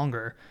sometimes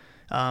longer,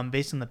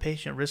 based on the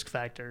patient risk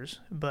factors.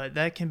 But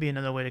that can be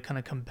another way to kind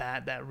of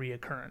combat that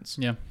reoccurrence.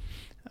 Yeah.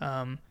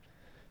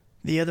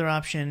 The other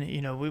option,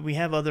 we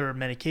have other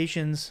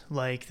medications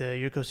like the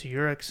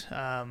uricosurics.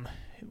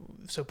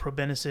 So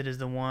probenecid is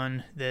the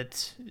one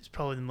that is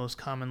probably the most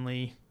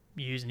commonly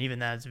used, and even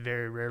that is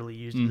very rarely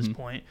used at this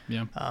point.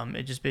 Yeah.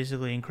 It just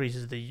basically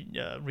increases the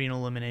renal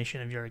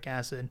elimination of uric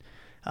acid.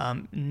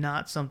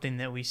 Not something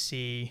that we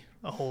see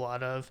a whole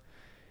lot of.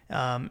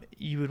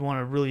 You would want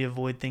to really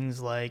avoid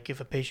things like if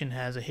a patient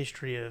has a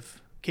history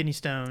of kidney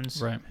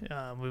stones. Right.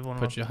 We want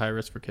to put you at high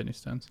risk for kidney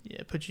stones.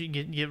 Yeah,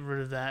 get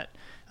rid of that.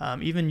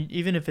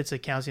 Even if it's a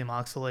calcium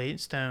oxalate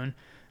stone,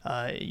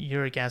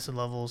 uric acid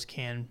levels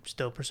can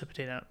still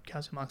precipitate out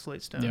calcium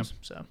oxalate stones. Yeah.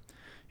 So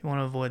you want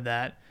to avoid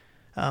that.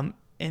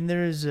 And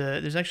there's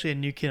actually a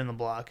new kid on the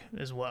block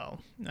as well,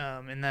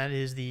 and that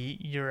is the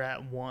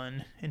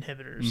URAT1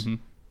 inhibitors. Mm-hmm.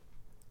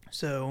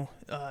 So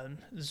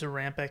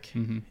Zerampic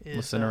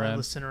is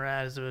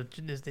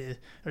Licinurad.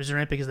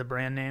 Zerampic is the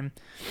brand name.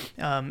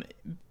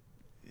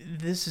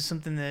 This is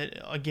something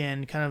that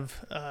again kind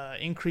of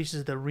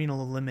increases the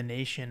renal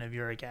elimination of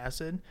uric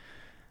acid.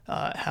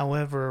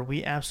 However,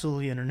 we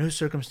absolutely under no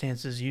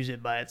circumstances use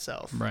it by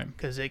itself, right?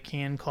 Because it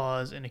can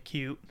cause an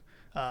acute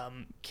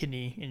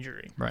kidney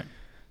injury, right?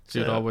 So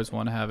you'd always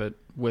want to have it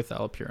with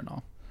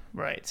allopurinol.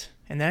 Right.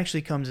 And that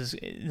actually comes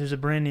there's a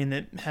brand name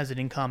that has it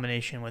in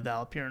combination with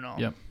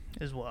allopurinol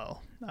as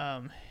well.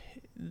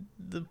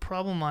 The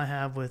problem I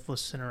have with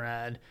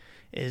Licinurad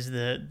is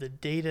the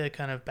data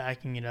kind of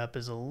backing it up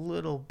is a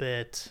little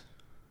bit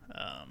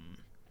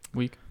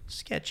weak,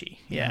 sketchy.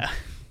 Yeah.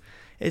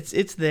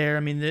 It's there.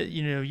 I mean,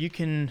 you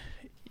can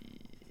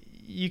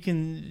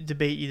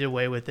debate either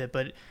way with it,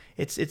 but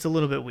it's a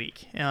little bit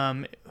weak.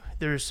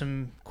 There's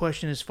some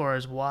question as far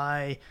as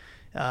why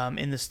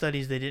in the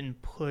studies they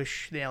didn't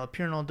push the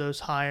allopurinol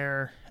dose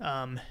higher.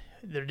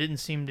 There didn't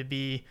seem to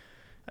be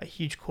a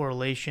huge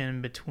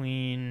correlation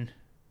between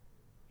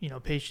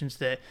patients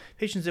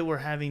that were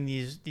having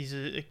these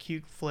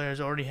acute flares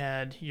already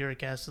had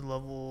uric acid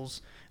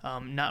levels,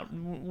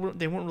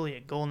 they weren't really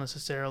at goal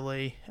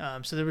necessarily.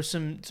 So there were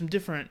some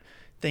different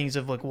things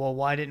of like, well,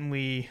 why didn't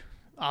we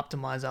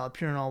optimize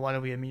allopurinol? Why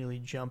did we immediately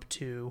jump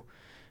to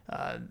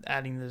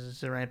adding the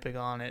Zurampic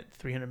on at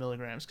 300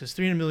 milligrams? Because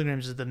 300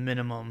 milligrams is the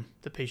minimum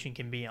the patient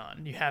can be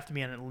on. You have to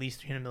be on at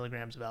least 300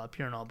 milligrams of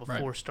allopurinol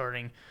before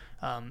starting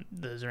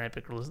the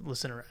Zurampic or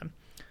lesinurab.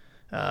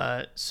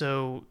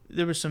 So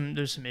there's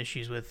some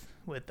issues with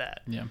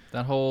that. Yeah,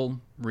 that whole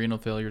renal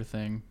failure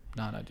thing,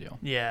 not ideal.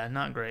 Yeah,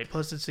 not great.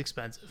 Plus it's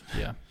expensive.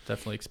 Yeah,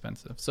 definitely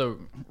expensive. So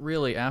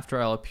really, after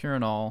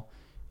allopurinol,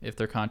 if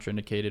they're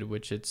contraindicated,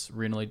 which it's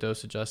renally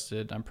dose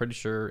adjusted, I'm pretty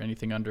sure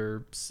anything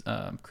under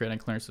creatinine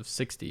clearance of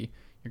 60,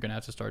 you're going to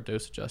have to start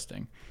dose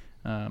adjusting.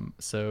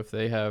 So if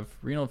they have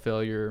renal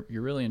failure,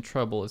 you're really in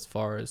trouble as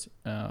far as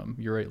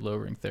urate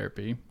lowering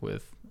therapy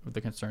with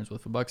the concerns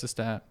with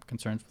febuxostat,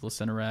 concerns with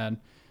lesinurad,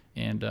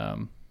 and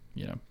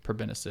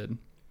probenecid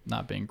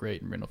not being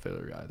great in renal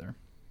failure either.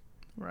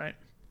 Right.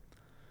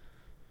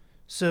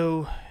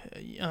 So, so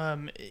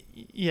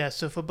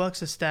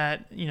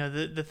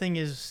febuxostat, the thing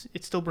is,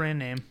 it's still brand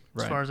name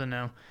as far as I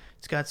know.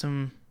 It's got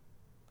some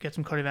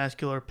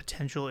cardiovascular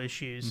potential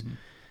issues.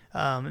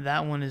 Mm-hmm.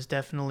 That one is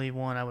definitely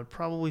one I would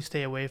probably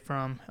stay away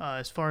from.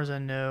 As far as I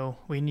know,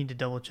 we need to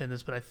double check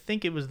this, but I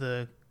think it was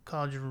the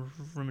College of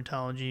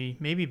Rheumatology,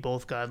 maybe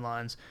both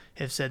guidelines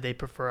have said they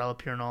prefer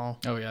allopurinol.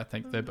 Oh yeah, I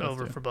think they both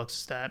over do.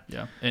 febuxostat.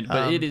 Yeah,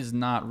 but it is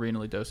not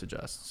renally dose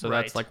adjust, so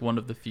that's like one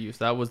of the few.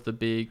 So that was the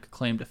big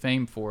claim to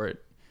fame for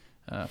it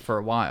for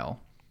a while,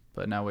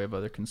 but now we have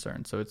other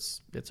concerns. So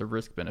it's a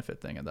risk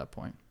benefit thing at that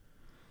point.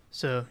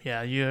 So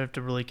yeah, you have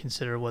to really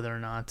consider whether or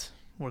not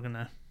we're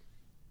gonna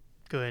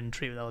go ahead and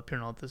treat with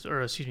allopurinol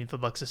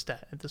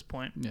febuxostat at this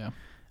point. Yeah,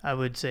 I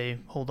would say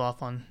hold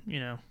off on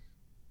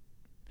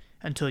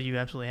until you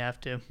absolutely have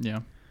to.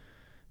 Yeah.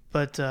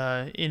 But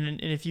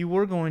and if you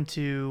were going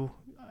to,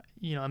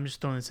 I'm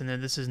just throwing this in there.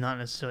 This is not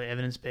necessarily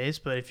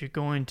evidence-based, but if you're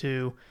going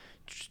to,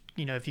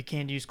 if you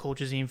can't use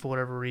colchicine for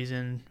whatever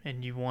reason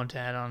and you want to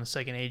add on a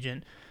second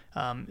agent,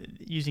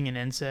 using an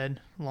NSAID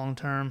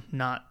long-term,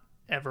 not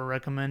ever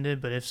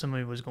recommended, but if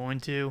somebody was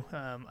going to,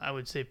 I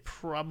would say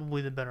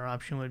probably the better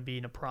option would be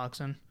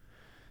naproxen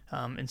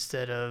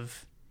instead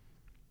of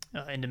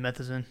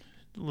indomethacin.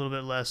 A little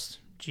bit less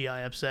GI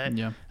upset.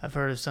 Yeah. I've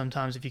heard of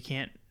sometimes if you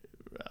can't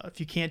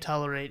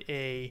tolerate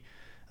a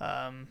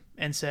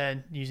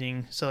NSAID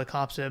using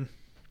celecoxib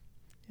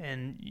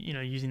and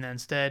using that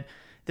instead,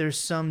 there's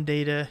some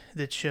data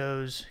that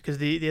shows, because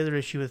the other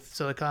issue with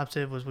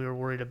celecoxib was we were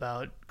worried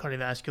about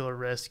cardiovascular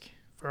risk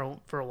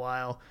for a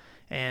while,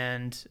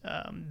 and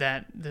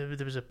that there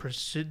was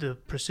the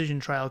Precision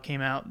trial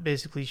came out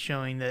basically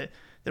showing that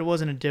there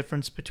wasn't a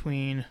difference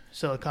between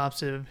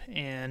celecoxib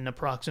and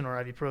naproxen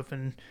or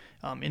ibuprofen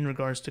in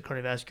regards to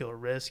cardiovascular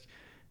risk,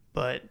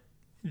 but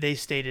they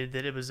stated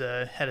that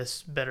it had a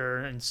better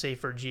and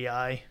safer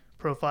GI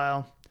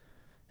profile.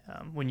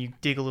 When you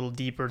dig a little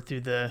deeper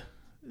through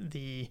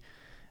the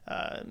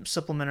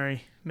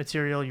supplementary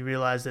material, you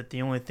realize that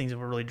the only things that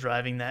were really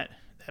driving that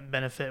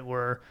benefit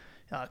were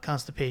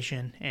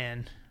constipation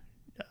and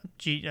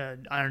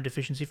iron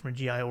deficiency from a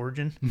GI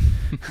origin.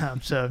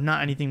 So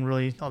not anything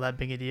really all that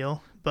big a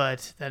deal,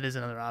 but that is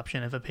another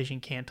option if a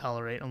patient can't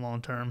tolerate a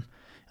long-term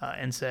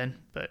NSAID.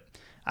 But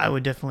I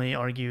would definitely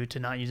argue to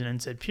not use an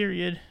NSAID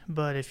period,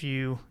 but if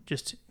you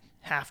just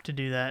have to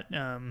do that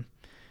and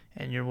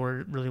you're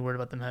really worried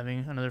about them having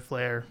another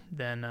flare,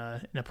 then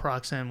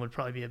naproxen would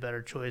probably be a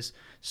better choice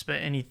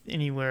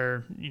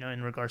anywhere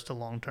in regards to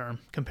long-term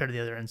compared to the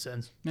other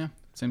NSAIDs. Yeah,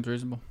 seems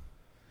reasonable.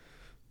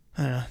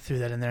 I don't know, threw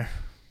that in there.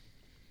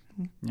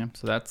 Yeah,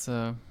 so that's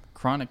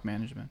chronic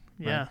management.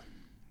 Right? Yeah.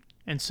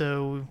 And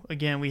so,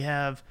 again, we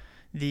have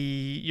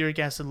the uric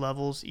acid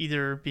levels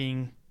either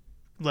being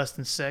less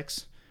than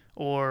 6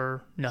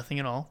 or nothing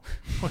at all.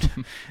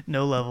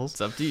 No levels.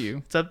 It's up to you.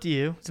 It's up to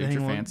you. Suit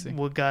your fancy.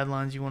 What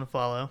guidelines you want to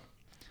follow.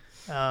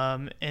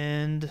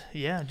 And,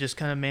 yeah, just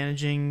kind of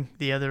managing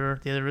the other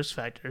risk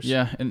factors.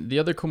 Yeah, and the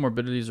other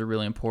comorbidities are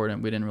really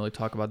important. We didn't really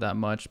talk about that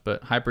much,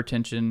 but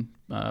hypertension,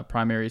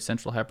 primary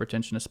central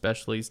hypertension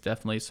especially, is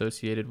definitely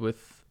associated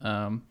with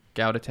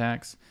gout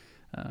attacks.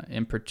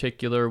 In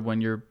particular,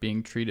 when you're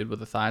being treated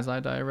with a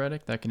thiazide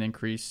diuretic, that can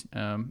increase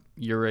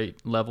urate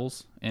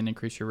levels and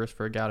increase your risk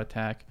for a gout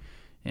attack.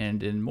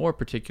 And in more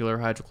particular,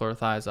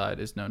 hydrochlorothiazide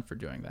is known for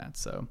doing that.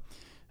 So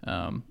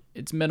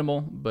it's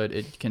minimal, but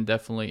it can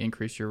definitely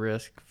increase your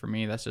risk. For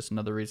me, that's just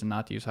another reason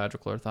not to use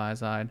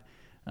hydrochlorothiazide.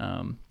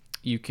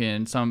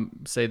 Some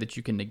say that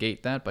you can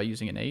negate that by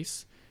using an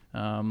ACE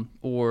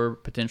or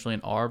potentially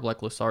an ARB like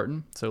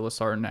losartan. So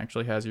losartan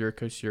actually has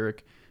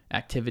uricosuric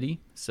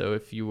activity. So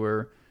if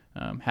you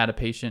had a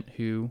patient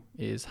who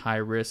is high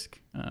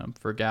risk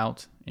for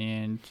gout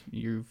and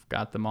you've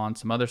got them on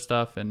some other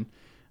stuff and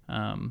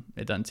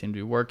it doesn't seem to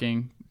be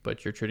working,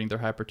 but you're treating their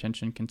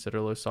hypertension, consider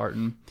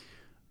losartan.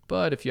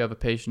 But if you have a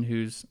patient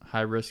who's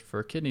high risk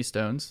for kidney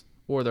stones,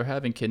 or they're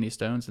having kidney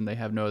stones and they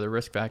have no other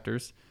risk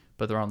factors,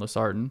 but they're on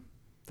losartan,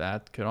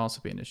 that could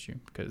also be an issue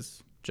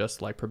because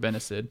just like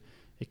probenecid,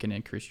 it can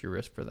increase your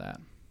risk for that.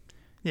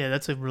 Yeah,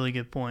 that's a really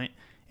good point.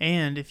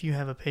 And if you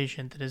have a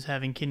patient that is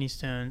having kidney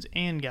stones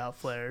and gout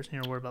flares, and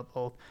you're worried about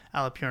both,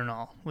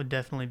 allopurinol would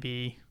definitely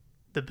be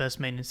the best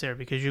maintenance there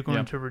because you're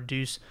going to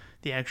reduce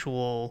the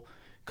actual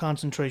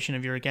concentration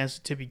of uric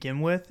acid to begin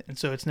with, and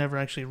so it's never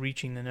actually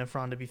reaching the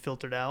nephron to be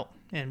filtered out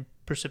and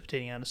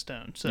precipitating out a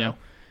stone. So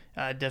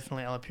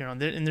definitely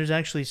allopurinol. And there's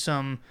actually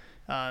some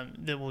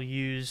that will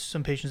use,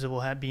 some patients that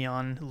will be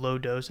on low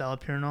dose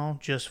allopurinol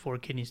just for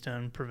kidney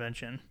stone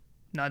prevention.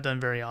 Not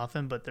done very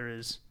often, but there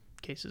is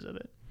cases of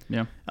it.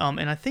 Yeah.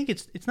 And I think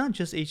it's not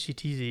just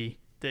HCTZ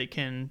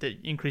that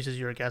increases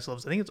uric acid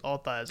levels. I think it's all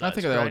thiazides. I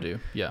think they all do.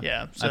 Yeah.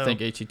 Yeah. So, I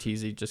think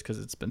HCTZ, just because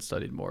it's been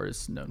studied more,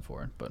 is known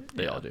for it, but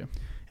they all do.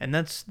 And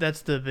that's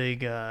the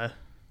big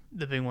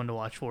one to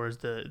watch for is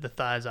the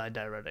thiazide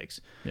diuretics.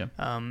 Yeah.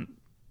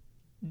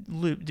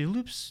 Do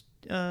loops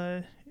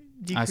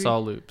decrease? I saw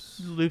loops.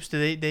 Loops,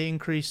 do they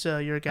increase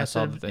uric acid?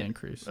 I saw that they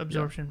increase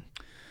absorption.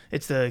 Yeah.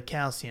 It's the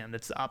calcium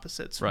that's the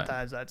opposites from right.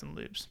 thiazides and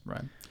loops.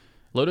 Right.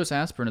 Low dose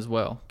aspirin as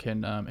well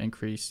can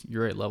increase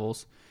urate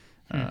levels.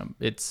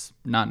 It's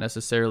not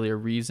necessarily a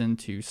reason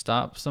to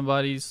stop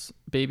somebody's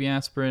baby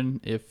aspirin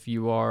if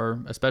you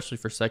are, especially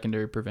for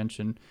secondary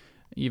prevention,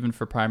 even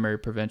for primary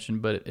prevention,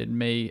 but it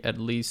may at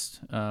least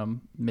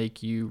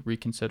make you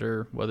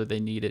reconsider whether they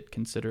need it,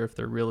 consider if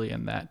they're really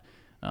in that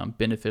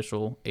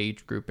beneficial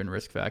age group and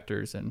risk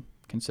factors, and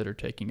consider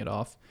taking it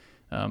off.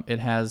 It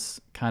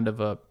has kind of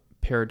a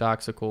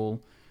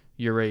paradoxical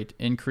urate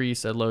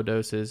increase at low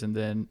doses, and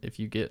then if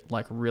you get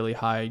like really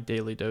high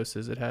daily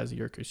doses, it has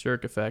uric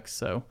effects.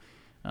 So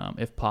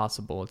if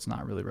possible, it's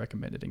not really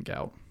recommended in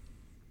gout.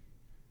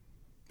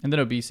 And then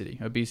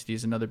obesity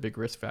is another big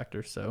risk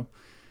factor, so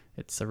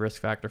it's a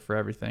risk factor for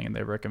everything, and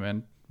they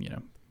recommend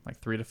like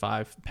 3 to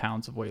 5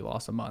 pounds of weight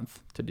loss a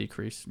month to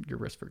decrease your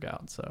risk for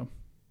gout. So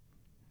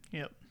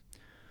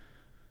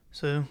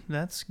so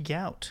that's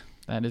gout.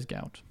 That is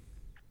gout.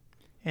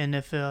 And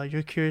if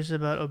you're curious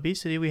about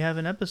obesity, we have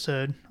an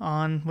episode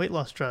on weight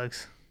loss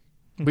drugs.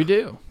 We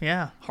do.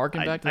 Yeah.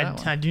 Harken back to that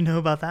one. I do know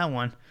about that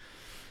one.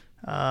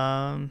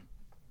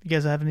 You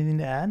guys have anything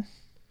to add?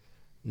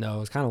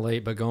 No, it's kind of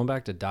late, but going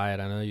back to diet,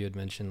 I know you had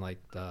mentioned like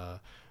the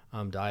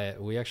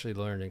diet. We actually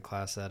learned in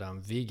class that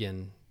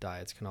vegan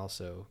diets can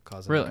also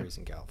cause an increase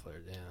in gout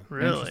flares. Yeah.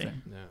 Really?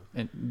 Yeah.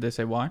 And they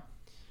say why?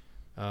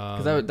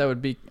 Because that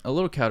would be a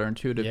little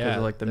counterintuitive because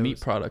of like the meat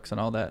products and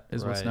all that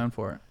is what's known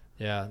for it.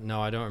 Yeah,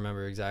 no, I don't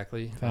remember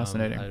exactly.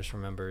 Fascinating. I just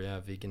remember,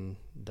 vegan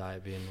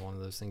diet being one of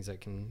those things that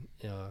can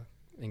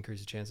increase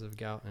the chances of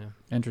gout.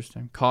 Yeah.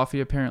 Interesting. Coffee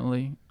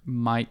apparently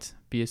might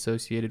be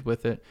associated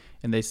with it,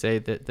 and they say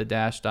that the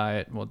DASH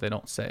diet, well, they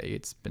don't say,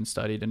 it's been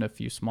studied in a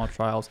few small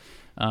trials,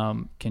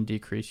 can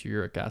decrease your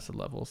uric acid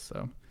levels.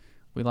 So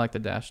we like the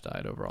DASH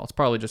diet overall. It's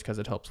probably just because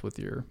it helps with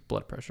your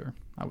blood pressure,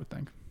 I would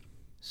think.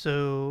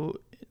 So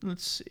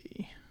let's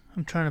see.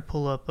 I'm trying to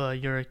pull up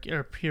uric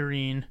or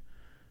purine.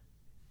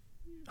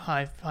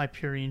 High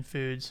purine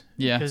foods.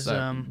 Yeah, because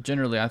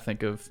generally I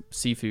think of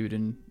seafood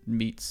and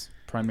meats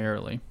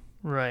primarily.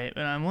 Right,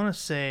 and I want to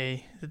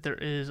say that there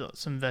is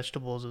some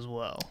vegetables as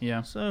well.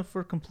 Yeah. So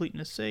for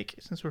completeness sake,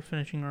 since we're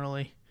finishing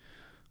early,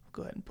 I'll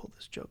go ahead and pull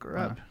this joker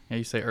up. Yeah,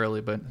 you say early,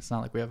 but it's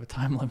not like we have a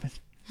time limit.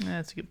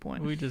 That's a good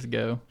point. We just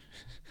go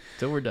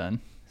till we're done.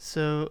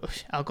 So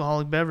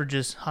alcoholic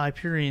beverages, high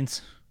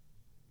purines.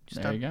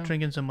 There you go. Stop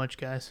drinking so much,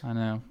 guys. I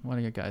know. What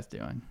are you guys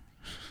doing?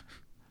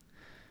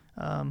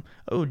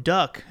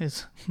 Duck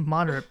is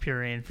moderate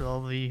purine for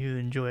all of you who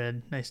enjoy a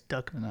nice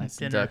duck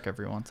dinner. Duck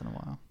every once in a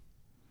while.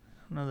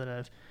 I don't know that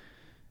I've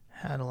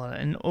had a lot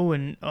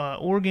of...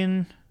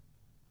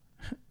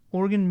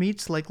 organ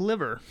meats like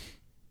liver.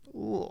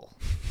 Ooh.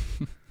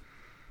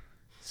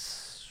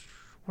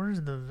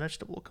 Where's the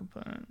vegetable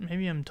component?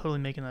 Maybe I'm totally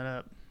making that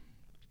up.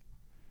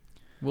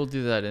 We'll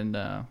do that in...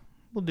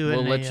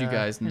 We'll let you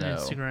guys know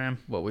Instagram.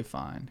 What we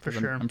find. For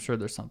sure. I'm sure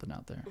there's something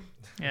out there.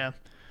 Yeah.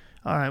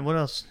 All right, what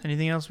else?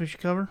 Anything else we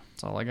should cover?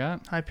 That's all I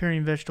got. High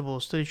purine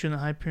vegetables. Studies showing that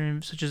high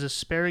purine, such as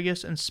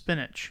asparagus and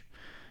spinach.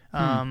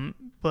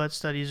 But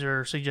studies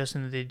are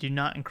suggesting that they do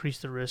not increase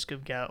the risk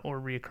of gout or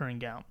reoccurring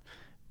gout.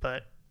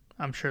 But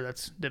I'm sure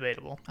that's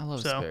debatable. I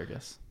love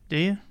asparagus. Do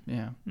you?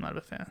 Yeah. I'm not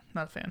a fan.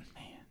 Man.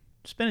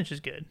 Spinach is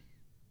good.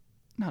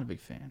 Not a big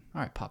fan.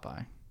 All right,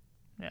 Popeye.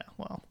 Yeah,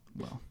 well.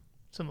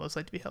 Some of us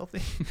like to be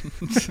healthy.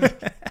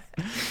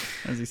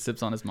 As he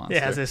sips on his monster.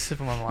 Yeah, as I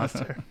sip on my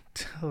monster.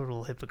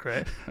 Total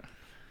hypocrite.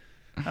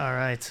 All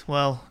right.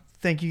 Well,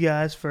 thank you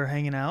guys for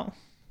hanging out.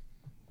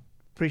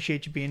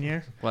 Appreciate you being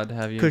here. Glad to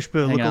have you.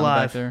 Kushboo, look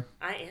alive.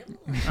 I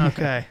am.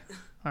 Okay.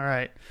 All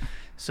right.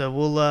 So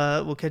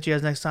we'll catch you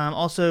guys next time.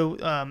 Also,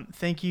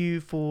 thank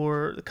you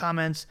for the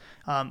comments.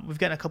 We've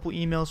gotten a couple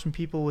emails from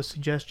people with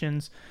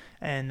suggestions,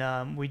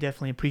 and we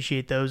definitely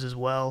appreciate those as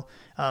well.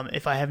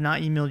 If I have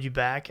not emailed you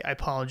back, I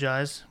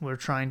apologize. We're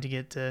trying to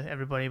get to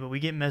everybody, but we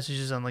get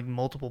messages on like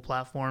multiple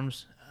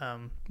platforms,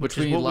 which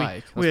we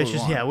like.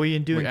 We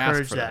do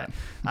encourage that.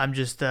 I'm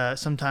just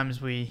sometimes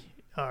we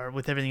are,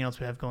 with everything else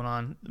we have going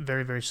on,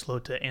 very, very slow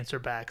to answer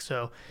back.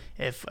 So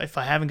if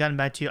I haven't gotten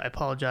back to you, I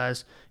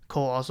apologize.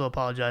 Cole also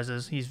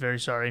apologizes. He's very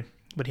sorry,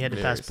 but he had to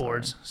Very pass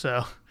boards.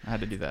 So I had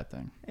to do that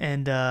thing.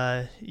 And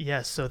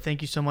yes, so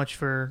thank you so much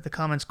for the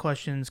comments,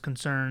 questions,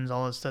 concerns,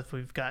 all the stuff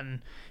we've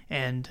gotten.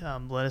 And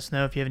let us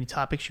know if you have any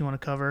topics you want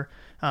to cover.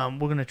 We're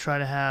going to try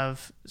to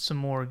have some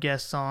more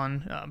guests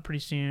on pretty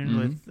soon.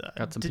 With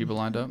Got some people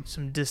lined up.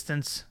 Some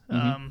distance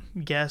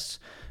guests.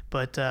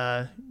 But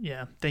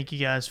yeah, thank you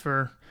guys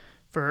for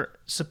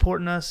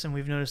supporting us. And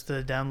we've noticed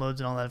the downloads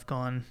and all that have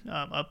gone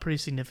up pretty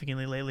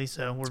significantly lately.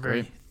 So we're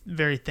very,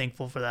 very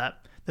thankful for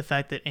that. The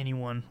fact that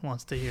anyone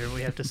wants to hear what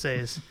we have to say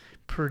is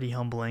pretty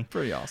humbling.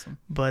 Pretty awesome.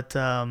 But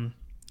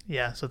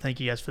yeah, so thank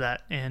you guys for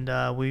that.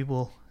 And we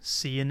will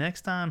see you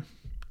next time.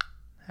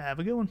 Have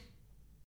a good one.